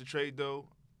Knicks rushed the trade though.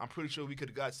 I'm pretty sure we could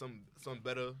have got some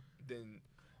better than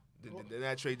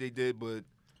that trade they did, but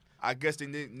I guess the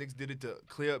Knicks did it to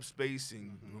clear up space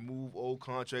and remove old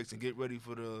contracts and get ready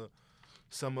for the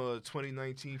summer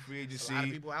 2019 free agency. A lot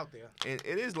of people out there. And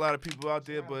it is a lot of people out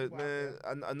there, but man,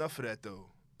 enough of that though.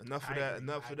 Enough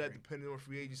of that depending on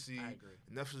free agency. I agree.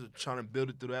 Enough of trying to build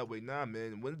it through that way. Nah,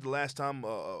 man. When's the last time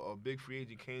a big free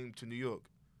agent came to New York?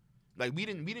 Like, we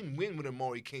didn't win when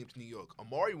Amari came to New York.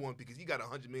 Amari won because he got a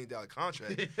 $100 million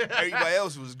contract. Everybody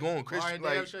else was going Christian.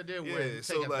 Amari damn sure did win.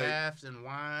 So taking baths and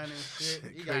wine and shit.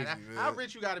 Crazy, man. How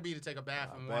rich you got to be to take a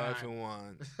bath and wine? Bath and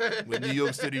wine. With New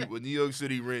York City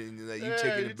rent, like you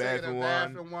taking a bath and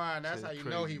wine. That's how you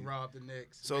know he robbed the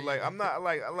Knicks. So man. Like, I'm not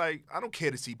I don't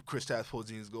care to see Kristaps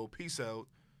Porzingis go. Peace out.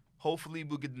 Hopefully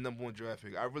we'll get the number 1 draft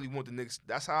pick. I really want the Knicks.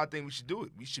 That's how I think we should do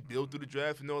it. We should build through the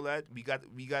draft and all that. We got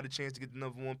a chance to get the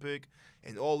number 1 pick,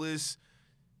 and all this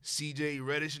CJ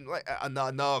Reddish and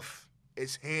enough.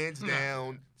 It's hands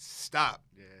down. Stop.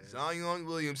 Yes. Zion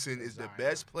Williamson is the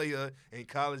best player in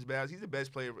college basketball. He's the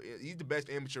best player. He's the best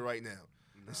amateur right now.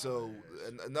 And so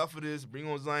enough of this. Bring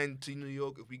on Zion to New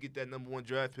York if we get that number 1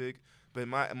 draft pick.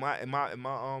 But am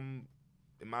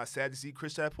I sad to see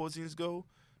Kristaps Porzingis go?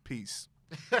 Peace.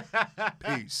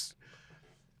 Peace.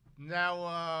 Now,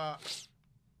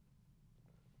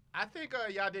 I think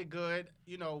y'all did good.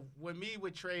 You know,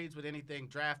 with trades, with anything,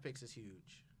 draft picks is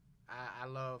huge. I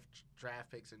love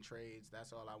draft picks and trades.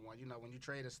 That's all I want. You know, when you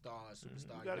trade a star, a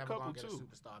superstar, you're never going to get a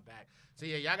superstar back. So,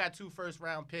 yeah, y'all got 2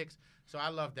 first-round picks, so I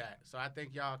love that. So I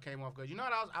think y'all came off good. You know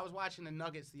what? I was watching the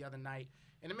Nuggets the other night,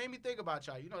 and it made me think about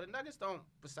y'all. You know, the Nuggets don't,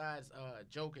 besides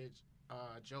Joker,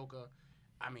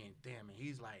 I mean, damn it,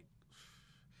 he's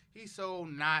so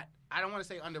not, I don't want to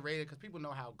say underrated because people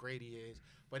know how great he is,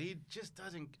 but he just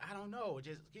doesn't, I don't know,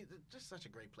 he's just such a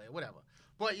great player, whatever.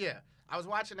 But, yeah, I was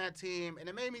watching that team, and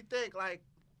it made me think, like,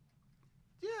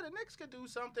 yeah, the Knicks could do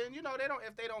something. You know,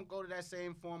 if they don't go to that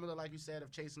same formula, like you said,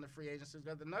 of chasing the free agents.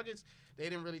 Because the Nuggets, they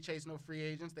didn't really chase no free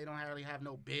agents. They don't really have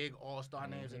no big all-star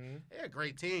names. They're a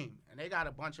great team, and they got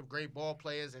a bunch of great ball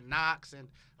players and Knox and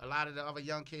a lot of the other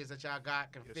young kids that y'all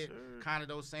got can fit kind of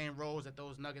those same roles that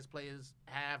those Nuggets players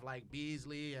have, like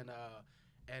Beasley and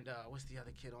what's the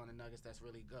other kid on the Nuggets that's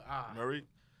really good? Murray?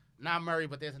 Not Murray,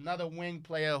 but there's another wing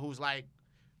player who's like,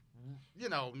 you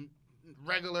know,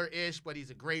 regular-ish, but he's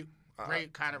a great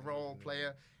kind of role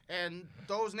player. And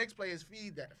those Knicks players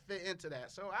fit into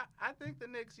that. So I think the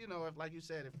Knicks, you know, if like you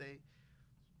said, if they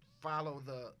follow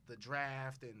the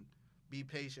draft and be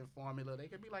patient formula, they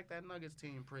could be like that Nuggets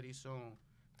team pretty soon.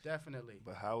 Definitely.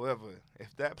 But however,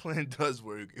 if that plan does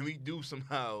work and we do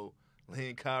somehow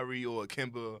land Kyrie or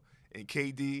Kemba and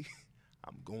KD,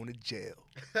 I'm going to jail.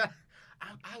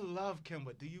 I love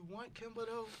Kemba. Do you want Kemba,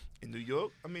 though? In New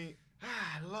York? I mean,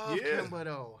 I love Kemba,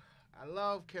 though. I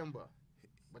love Kemba.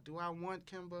 But do I want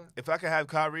Kemba? If I could have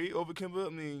Kyrie over Kemba, I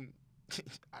mean,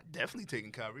 I'm definitely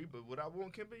taking Kyrie. But would I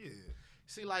want Kemba? Yeah.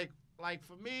 See, like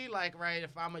for me, right,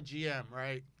 if I'm a GM,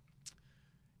 right,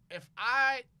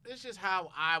 it's just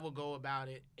how I will go about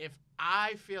it. If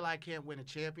I feel I can't win a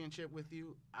championship with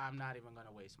you, I'm not even going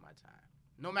to waste my time.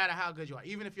 No matter how good you are.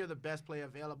 Even if you're the best player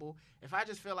available, if I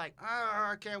just feel like,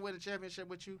 I can't win a championship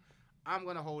with you, I'm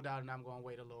going to hold out and I'm going to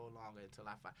wait a little longer until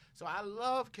I find. So I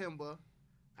love Kemba.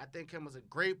 I think Kemba's a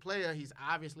great player. He's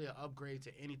obviously an upgrade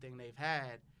to anything they've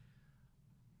had.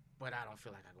 But I don't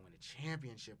feel like I can win a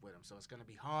championship with him. So it's going to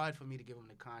be hard for me to give him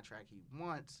the contract he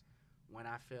wants when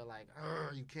I feel like,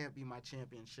 you can't be my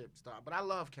championship star. But I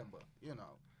love Kemba, you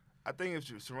know. I think if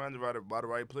you're surrounded by the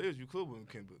right players, you could win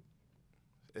Kemba.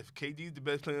 If KD's the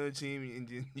best player on the team and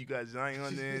then you got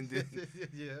Zion there, and then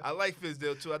yeah. I like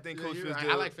Fizdale too. I think Coach Fizdale. Right.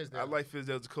 I like Fizdale. I like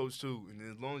Fizdale as a coach too. And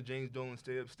then as long as James Dolan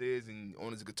stay upstairs and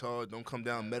on his guitar, don't come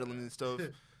down meddling and stuff,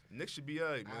 Knicks should be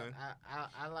alright, man.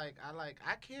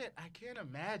 I can't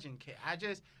imagine.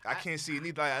 I can't see it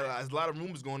either. There's a lot of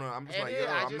rumors going on. I'm just like, yo,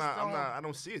 I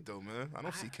don't see it though, man. I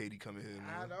don't see KD coming here, man.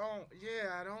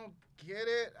 I don't get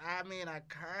it. I mean, I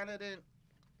kind of didn't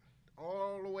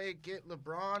all the way get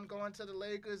LeBron going to the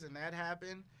Lakers, and that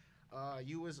happened.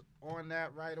 You was on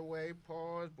that right away,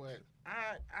 pause. But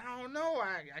I don't know.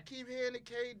 I keep hearing the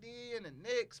KD and the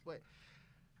Knicks, but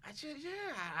I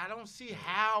don't see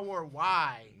how or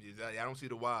why. I don't see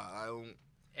the why. I don't.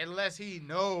 Unless he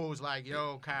knows, like,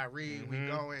 yo, Kyrie, we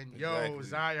going. Yo,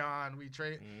 Zion, we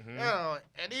trade. You know,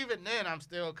 and even then, I'm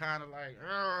still kind of like,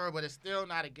 but it's still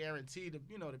not a guarantee to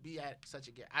be at such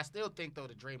a. I still think though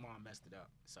that Draymond messed it up.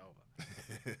 So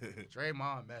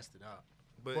Draymond messed it up.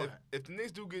 But if the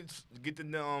Knicks do get the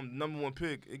number one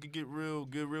pick, it could get real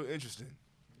interesting.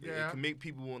 Yeah, it can make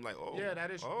people want like, that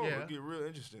is, it get real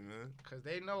interesting, man. Because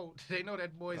they know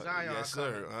that boy Zion. Yes,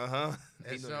 sir.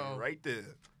 They know so, right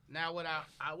there. Now, what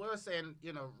I was saying,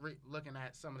 looking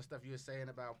at some of the stuff you were saying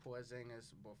about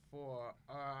Porzingis before,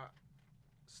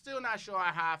 still not sure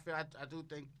how I feel. I do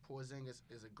think Porzingis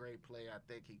is a great player. I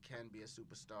think he can be a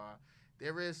superstar.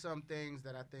 There is some things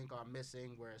that I think are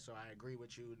missing, so I agree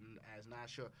with you as not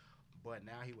sure. But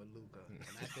now he with Luka, and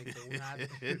I think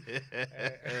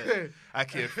I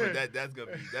can't. That's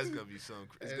gonna be something.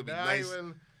 It's gonna be nice,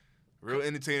 real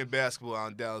entertaining basketball out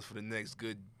in Dallas for the next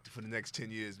 10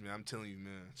 years, man. I'm telling you,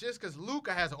 man. Just because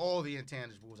Luka has all the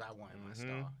intangibles I want in my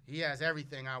star, he has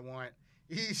everything I want.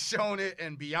 He's shown it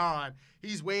and beyond.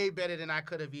 He's way better than I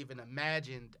could have even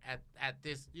imagined at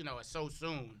this, so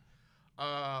soon.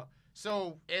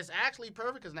 So it's actually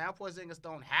perfect because now Porzingis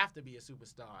don't have to be a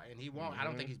superstar, and he won't. I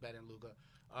don't think he's better than Luka,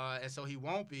 and so he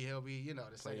won't be. He'll be,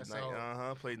 the second.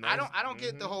 So play nice. I don't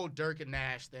get the whole Dirk and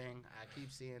Nash thing. I keep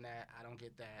seeing that. I don't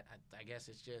get that. I guess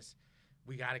it's just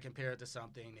we got to compare it to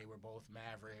something. They were both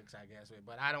Mavericks, I guess,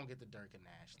 but I don't get the Dirk and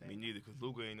Nash thing. Me neither, because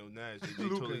Luka ain't no Nash. They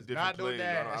totally different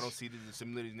players. I don't see the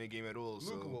similarities in their game at all.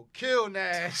 Luka will kill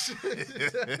Nash.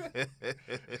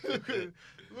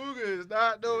 Luka is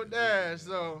not no Nash.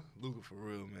 So Luka for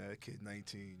real, man. That kid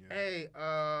 19. Yeah. Hey,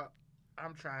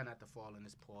 I'm trying not to fall in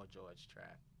this Paul George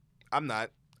trap. I'm not.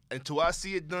 Until I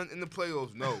see it done in the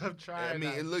playoffs, no. I'm trying. I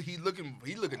mean, he looking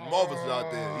marvelous out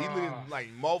there. He looking like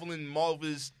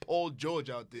marvelous Paul George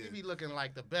out there. He be looking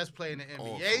like the best player in the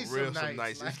NBA. For real, some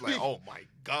nights. It's like, oh my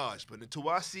gosh. But until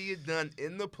I see it done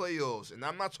in the playoffs, and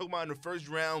I'm not talking about in the first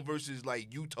round versus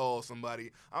like Utah or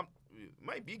somebody. It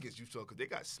might be against Utah because they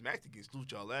got smacked against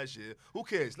Utah last year. Who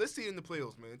cares? Let's see it in the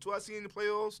playoffs, man. Until I see it in the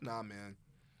playoffs, nah, man.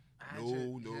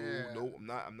 No,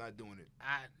 I'm not doing it.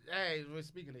 Hey, we're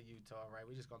speaking of Utah, right?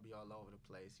 We're just gonna be all over the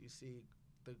place. You see,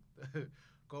 the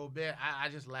Gobert. I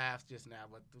just laughed just now,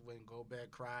 but when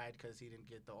Gobert cried because he didn't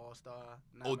get the All-Star.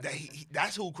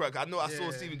 That's who cried. I know. I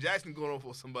saw Steven Jackson going off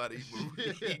for somebody.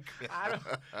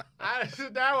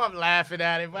 Now I'm laughing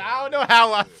at it, but I don't know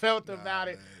how I felt about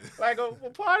it. Like, a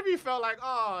part of me felt like,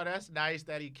 oh, that's nice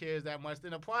that he cares that much.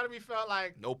 Then a part of me felt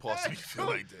like, no parts of me feel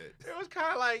like that. It was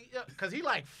kind of like, because he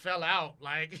like fell out.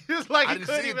 Like it was like he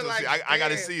couldn't even like. I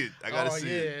gotta see it. I gotta see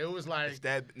it. Yeah, it was like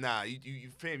nah. You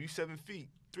fam, you 7 feet.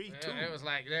 3-2. It was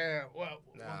like,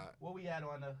 what we had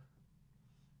on the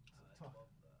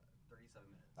 37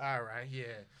 minutes. All right,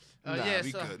 yeah.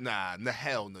 Good. Nah,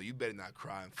 hell no. You better not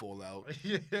cry and fall out.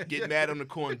 Get mad on the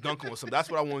court and dunk on something.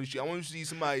 That's what I want you to see. I want you to see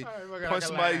somebody punch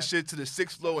somebody's shit to the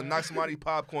 6th floor and knock somebody's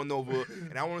popcorn over.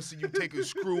 And I want to see you take a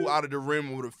screw out of the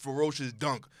rim with a ferocious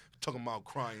dunk. Talking about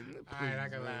crying. All right, I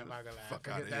can laugh. Fuck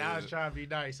out of here. I was trying to be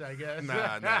nice, I guess.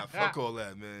 Nah. Fuck all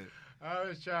that, man. I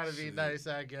was trying to be nice,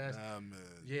 I guess. Nah, man.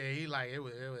 Yeah, he like it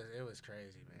was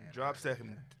crazy, man. Drop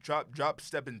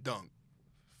step and dunk.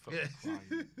 Yeah.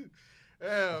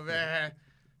 Oh man,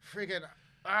 freaking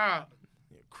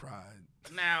cried.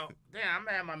 Now, damn, I'm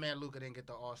mad my man Luka didn't get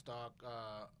the All-Star.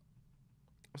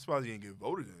 I'm surprised he didn't get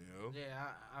voted in, yo.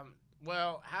 Yeah,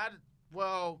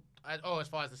 as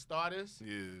far as the starters.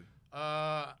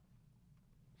 Yeah.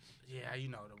 Yeah,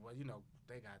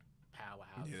 they got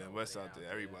powerhouse. Yeah, West out there,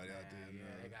 everybody out there. Yeah,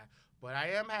 they got. But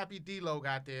I am happy D'Lo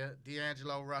got there.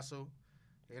 D'Angelo Russell.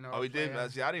 He did. I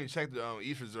didn't even check the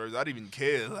East reserves. I didn't even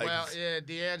care.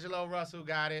 D'Angelo Russell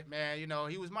got it, man.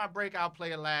 He was my breakout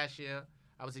player last year.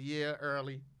 I was a year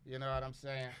early. You know what I'm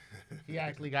saying? He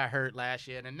actually got hurt last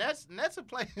year. And Nets are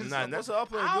playing. Nets are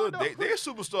playing good. They're a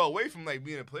superstar away from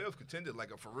being a playoff contender,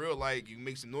 for real. You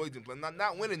make some noise and play.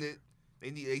 Not winning it.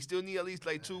 They still need at least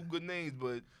 2 good names,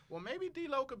 but maybe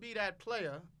D'Lo could be that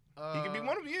player. He can be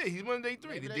one of them. Yeah, he's one of their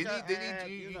 3.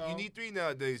 You need 3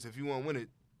 nowadays if you want to win it.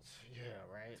 Yeah,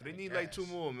 right. So they need 2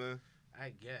 more, man.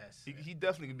 I guess he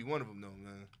definitely can be one of them though,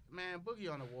 man. Man,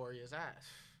 Boogie on the Warriors.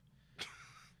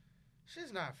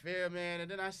 Shit's not fair, man.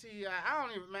 And then I see, I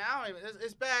don't even.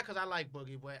 It's bad because I like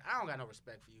Boogie, but I don't got no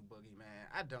respect for you, Boogie, man.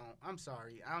 I don't. I'm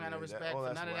sorry. I don't got no respect for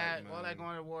none of that. Man. All that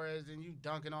going to the Warriors and you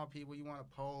dunking on people, you want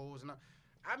to pose. And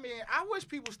I mean, I wish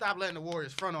people stop letting the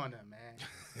Warriors front on them,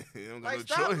 man. Like,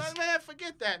 stop, man,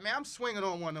 forget that, man. I'm swinging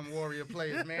on one of them Warrior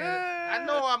players, man. I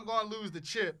know I'm going to lose the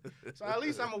chip, so at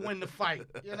least I'm going to win the fight.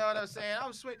 You know what I'm saying?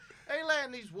 They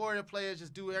letting these Warrior players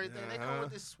just do everything. They come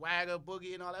with this swagger,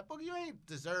 Boogie, and all that. Boogie, you ain't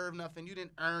deserve nothing. You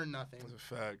didn't earn nothing. That's a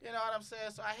fact. You know what I'm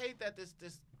saying? So I hate that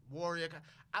this Warrior.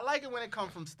 I like it when it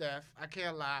comes from Steph. I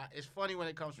can't lie. It's funny when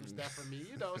it comes from Steph for me.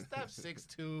 You know, Steph's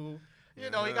 6'2". You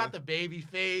know, he got the baby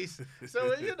face.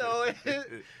 So, you know,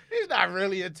 he's not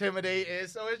really intimidating.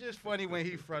 So it's just funny when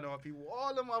he front on people.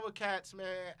 All them other cats, man,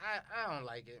 I don't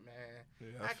like it, man.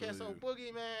 Yeah, I can't. So,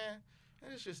 Boogie, man,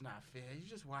 it's just not fair. You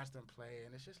just watch them play,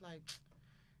 and it's just like,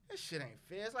 this shit ain't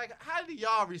fair. It's like, how do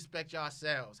y'all respect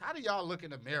yourselves? How do y'all look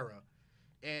in the mirror?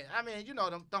 And, I mean, you know,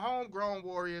 the homegrown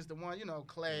Warriors, the one, you know,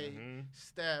 Clay,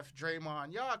 Steph,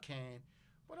 Draymond, y'all can.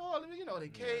 But all of you know, the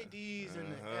KDs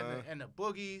and the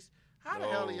Boogies, how the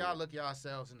hell do y'all look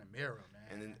yourselves in the mirror,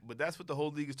 man? But that's what the whole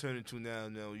league is turning into now.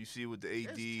 You see with the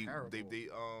AD, they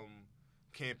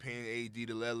campaign AD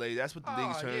to LA. That's what the league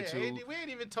is turning to. AD, we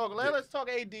ain't even talking. Let's talk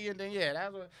AD and then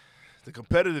that's what. The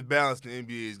competitive balance in the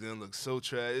NBA is gonna look so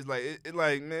trash. It's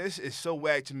like man, it's so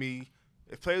whack to me.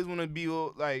 If players want to be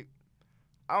like,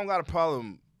 I don't got a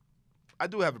problem. I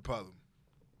do have a problem.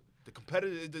 The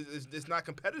competitive, it's not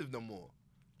competitive no more.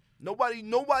 Nobody,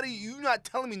 you not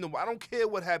telling me nobody. I don't care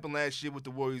what happened last year with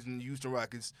the Warriors and the Houston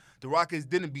Rockets. The Rockets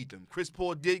didn't beat them. Chris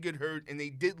Paul did get hurt, and they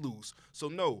did lose. So,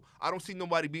 no, I don't see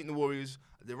nobody beating the Warriors.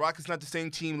 The Rockets not the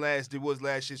same team they was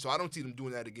last year, so I don't see them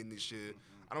doing that again this year.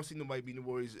 I don't see nobody beating the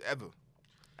Warriors ever.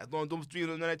 As long as those three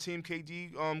on that team,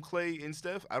 KD, Clay, and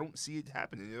Steph, I don't see it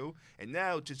happening, And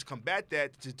now, to combat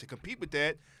that, to compete with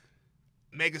that,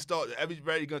 make it start.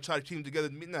 Everybody going to try to keep them together.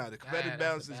 Nah, the competitive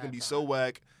balance is going to be so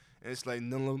whack. And it's like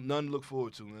none to look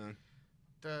forward to, man.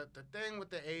 The thing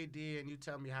with the AD, and you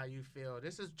tell me how you feel,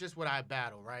 this is just what I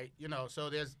battle, right? You know,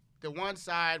 so there's the one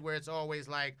side where it's always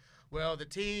like, well, the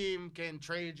team can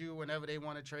trade you whenever they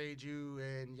want to trade you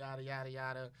and yada, yada,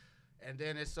 yada. And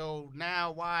then it's so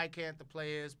now why can't the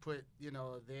players put,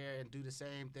 there and do the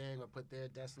same thing or put their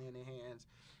destiny in their hands?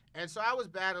 And so I was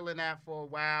battling that for a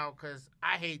while because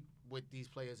I hate what these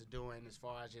players are doing as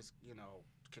far as just,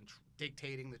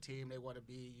 dictating the team they want to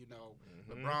be.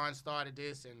 LeBron started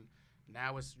this, and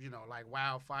now it's like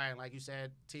wildfire. And like you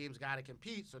said, teams got to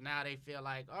compete. So now they feel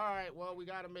like, all right, well, we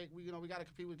got to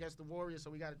compete against the Warriors, so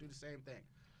we got to do the same thing.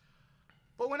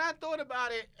 But when I thought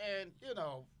about it, and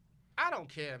I don't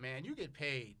care, man. You get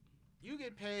paid. You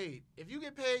get paid. If you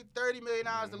get paid $30 million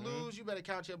to lose, you better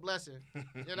count your blessing.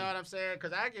 You know what I'm saying?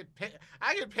 Because I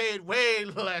get paid way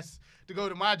less to go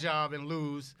to my job and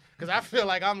lose because I feel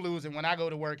like I'm losing when I go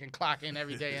to work and clock in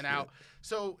every day and out.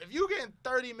 So if you getting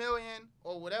 $30 million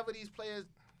or whatever these players,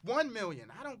 $1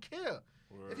 million, I don't care.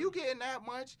 Word. If you getting that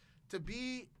much to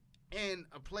be in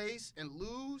a place and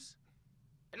lose,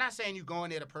 I'm not saying you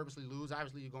going there to purposely lose.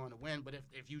 Obviously, you're going to win. But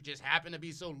if you just happen to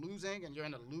be so losing and you're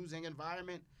in a losing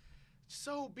environment,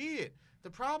 so be it. The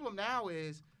problem now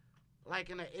is, like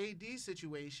in an AD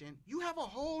situation, you have a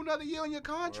whole nother year on your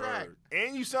contract. Word.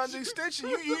 And you signed the extension.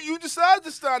 you decided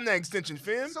to sign that extension,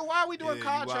 fam. So why are we doing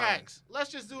contracts? Let's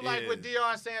just do like what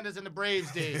Deion Sanders and the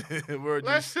Braves did.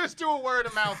 Let's just do a word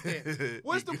of mouth thing.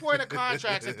 What's the point of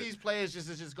contracts if these players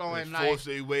just going like, force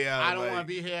their way out, I don't want to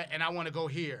be here and I want to go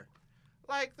here.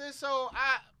 Like this, so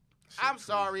I'm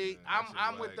sorry.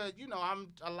 I'm with the, I'm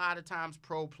a lot of times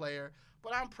pro player.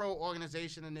 But I'm pro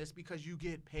organization in this because you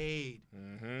get paid.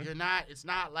 Mm-hmm. It's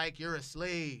not like you're a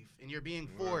slave and you're being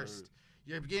forced. Word.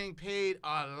 You're getting paid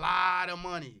a lot of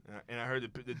money. And I heard the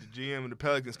GM and the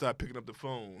Pelicans start picking up the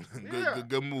phone.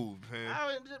 Good move, man.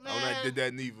 I did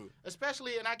that neither.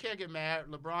 Especially, and I can't get mad,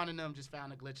 LeBron and them just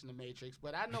found a glitch in the Matrix.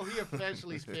 But I know he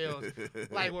eventually feels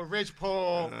like with Rich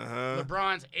Paul,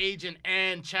 LeBron's agent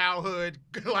and childhood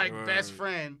best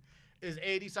friend is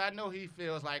 80. So I know he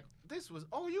feels like,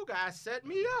 you guys set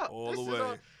me up. All the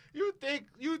way. You think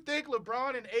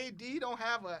LeBron and AD don't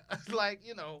have a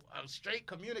straight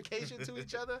communication to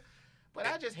each other? But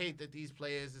I just hate that these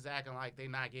players is acting like they're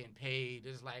not getting paid.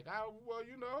 It's like,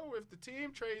 if the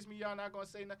team trades me, y'all not gonna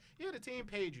say nothing. Yeah, the team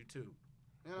paid you too.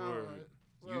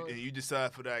 And you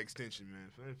decide for that extension,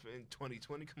 man. In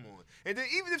 2020, come on. And then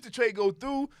even if the trade go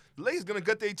through, the Lakers gonna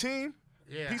gut their team.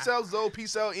 Yeah. Peace out Zoe,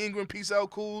 peace out Ingram, peace out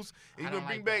Cools. And you're going to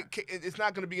bring like back, it's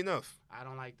not going to be enough. I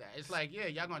don't like that. It's like, yeah,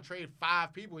 y'all going to trade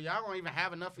 5 people. Y'all going to even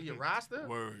have enough for your roster?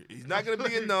 Word. It's not going to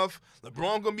be enough.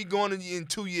 LeBron going to be gone in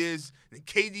 2 years. And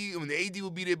KD, when the AD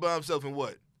will be there by himself in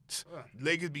what?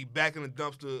 Lakers be back in the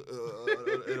dumpster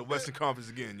in the Western Conference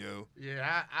again, yo.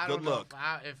 Yeah, I don't Good know. luck.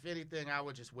 If anything, I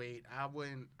would just wait. I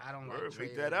don't like trading.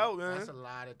 Fake that out, man. That's a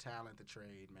lot of talent to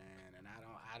trade, man. And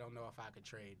I don't know if I could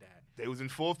trade that. They was in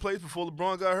 4th place before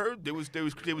LeBron got hurt. They was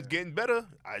getting better.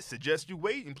 I suggest you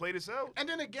wait and play this out. And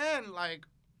then again, like,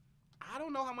 I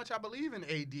don't know how much I believe in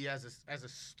AD as a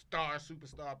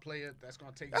superstar player that's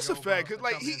gonna take. That's a fact, cause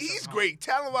like he's great,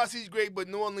 talent-wise he's great, but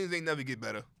New Orleans ain't never get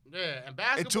better. Yeah, and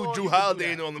basketball. Until Drew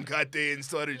Holiday and all them got there and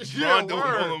started. Rondo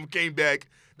and all them came back.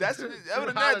 Other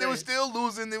than that, they were still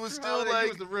losing. They was still like. He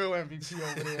was the real MVP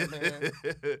over there,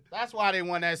 man. That's why they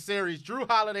won that series. Drew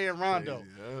Holiday and Rondo. Crazy,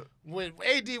 yeah. When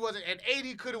AD wasn't, and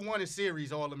AD could have won a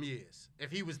series all them years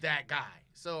if he was that guy.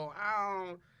 So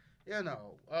I don't,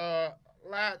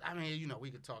 I mean,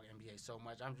 we could talk NBA so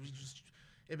much.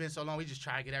 It's been so long. We just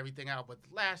try to get everything out. But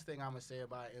the last thing I'm gonna say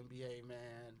about NBA, man,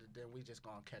 then we just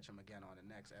gonna catch him again on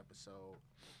the next episode.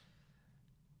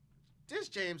 This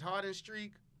James Harden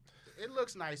streak, it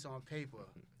looks nice on paper.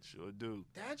 Sure do.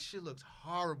 That shit looks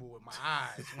horrible with my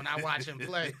eyes when I watch him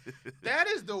play. That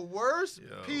is the worst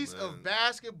piece of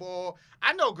basketball.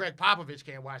 I know Greg Popovich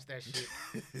can't watch that shit.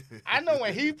 I know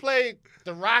when he played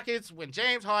the Rockets, when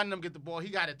James Harden them get the ball, he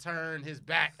got to turn his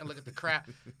back and look at the crowd.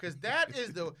 Because that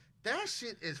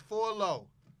shit is 4 low.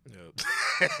 Yep.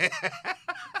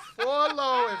 4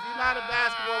 low. If you're not a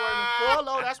basketball player, 4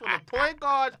 low. That's what the point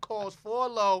guard calls 4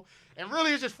 low. And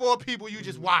really, it's just 4 people you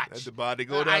just watch. At the bottom, they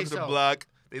go down to the block.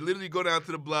 They literally go down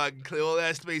to the block and clear all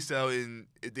that space out, and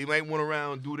they might want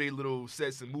around, do their little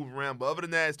sets and move around. But other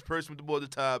than that, it's the person with the ball at the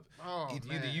top.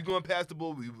 Either you going to pass the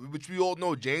ball, which we all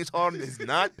know James Harden is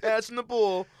not passing the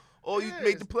ball, or you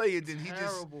make the play, and then he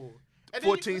just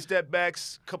 14 step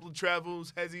backs, couple of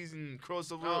travels, hezzies, and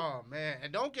crossover. Oh, man.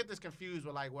 And don't get this confused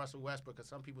with, like, Russell Westbrook, because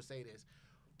some people say this.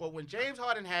 But when James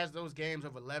Harden has those games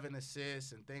of 11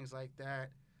 assists and things like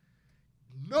that,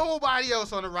 nobody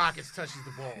else on the Rockets touches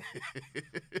the ball.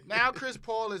 Now Chris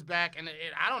Paul is back, and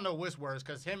I don't know what's worse,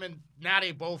 because now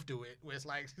they both do it. Where it's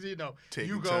like, you go,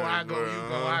 I go, you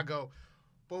go, I go.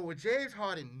 But with James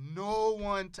Harden, no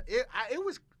one. It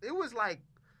was like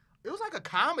a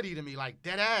comedy to me, like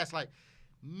dead ass. Like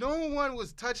no one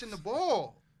was touching the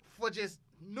ball for just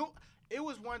no. It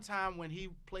was one time when he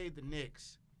played the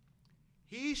Knicks.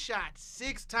 He shot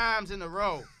 6 times in a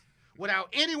row without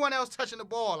anyone else touching the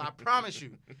ball. I promise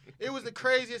you. It was the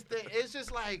craziest thing. It's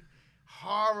just like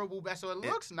horrible. So it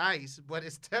looks nice, but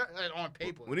it's on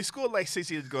paper. When he scored like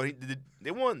 6 years ago,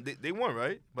 they won. They won,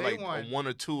 right? But they like won. 1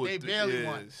 or 2 or 3 They barely years.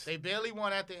 won. They barely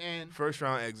won at the end. First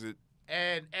round exit.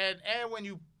 And when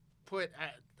you put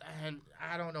and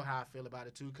I don't know how I feel about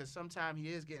it too, because sometimes he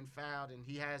is getting fouled and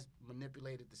he has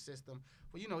manipulated the system.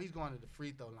 But he's going to the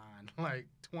free throw line like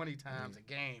 20 times a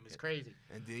game. It's crazy.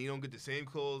 And then you don't get the same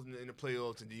calls in the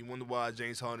playoffs, and then you wonder why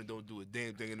James Harden don't do a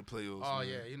damn thing in the playoffs. Oh man.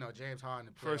 Yeah, James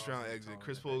Harden. First round exit.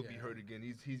 Chris Paul will be hurt again.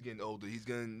 He's getting older. He's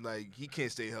getting he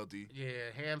can't stay healthy.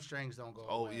 Yeah, hamstrings don't go.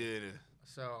 Oh away. yeah.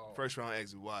 So first round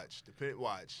exit. Watch.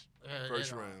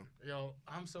 First round.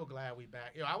 I'm so glad we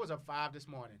back. I was up 5 this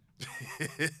morning.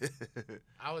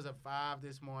 I was up 5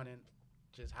 this morning,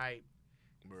 just hype.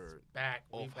 Word. Back.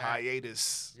 Off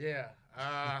hiatus. Yeah.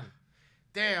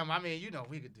 Damn. I mean,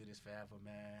 we could do this forever,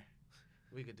 man.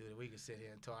 We could do it. We could sit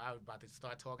here and talk. I was about to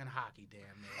start talking hockey, damn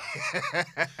man.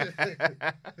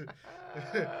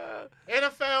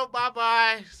 NFL,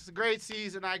 bye-bye. It's a great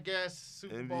season, I guess.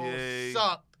 Super Bowl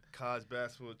sucked. College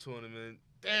basketball tournament.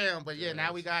 Damn, but yeah,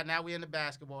 now we in the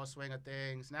basketball swing of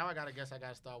things. Now I gotta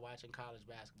start watching college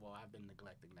basketball. I've been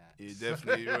neglecting that. Yeah,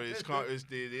 definitely. It's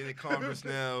in the conference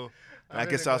now. I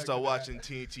guess I'll start watching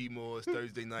TNT more. It's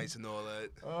Thursday nights and all that.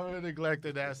 I'm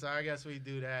neglecting that, so I guess we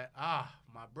do that.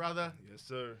 My brother. Yes,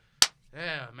 sir.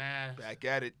 Yeah, man. Back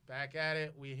at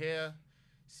it. We here.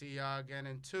 See y'all again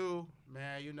in 2.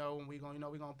 Man, when we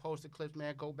gonna post the clips,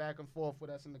 man. Go back and forth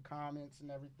with us in the comments and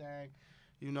everything.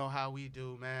 You know how we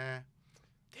do, man.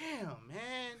 Damn,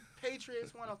 man.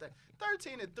 Patriots went off that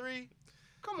 13-3.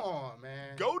 Come on,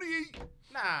 man. Goaty.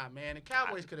 Nah, man. The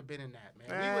Cowboys could have been in that,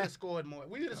 man. We would have scored more.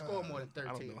 We would have scored more than 13.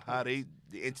 I don't know how they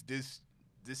entered this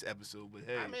episode, but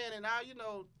hey. I mean, and now,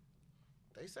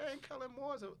 they saying Kellen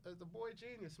Moore is the boy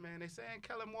genius, man. They saying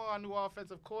Kellen Moore, our new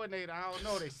offensive coordinator. I don't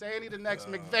know. They saying he the next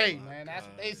McVay, man. That's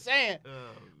what they saying.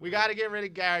 We got to get rid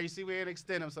of Gary. You see, we ain't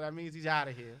extend him, so that means he's out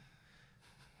of here.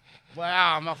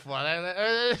 Wow, my fault.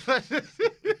 My fault.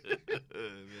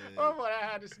 I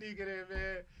had to sneak it in,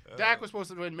 man. Dak was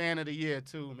supposed to win Man of the Year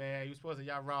too, man. He was supposed to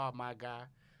y'all rob my guy.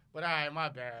 But all right, my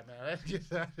bad, man. Let's get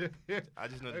out of here. I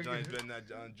just know the Giants better not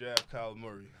draft Kyle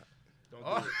Murray. Don't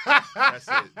do it. That's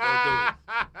it. Don't do it.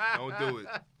 Don't do it.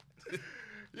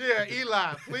 Yeah,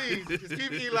 Eli, please. Just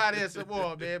keep Eli there some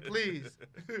more, man. Please.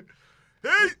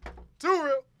 Hey! 2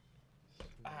 Real.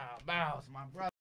 Miles, my brother.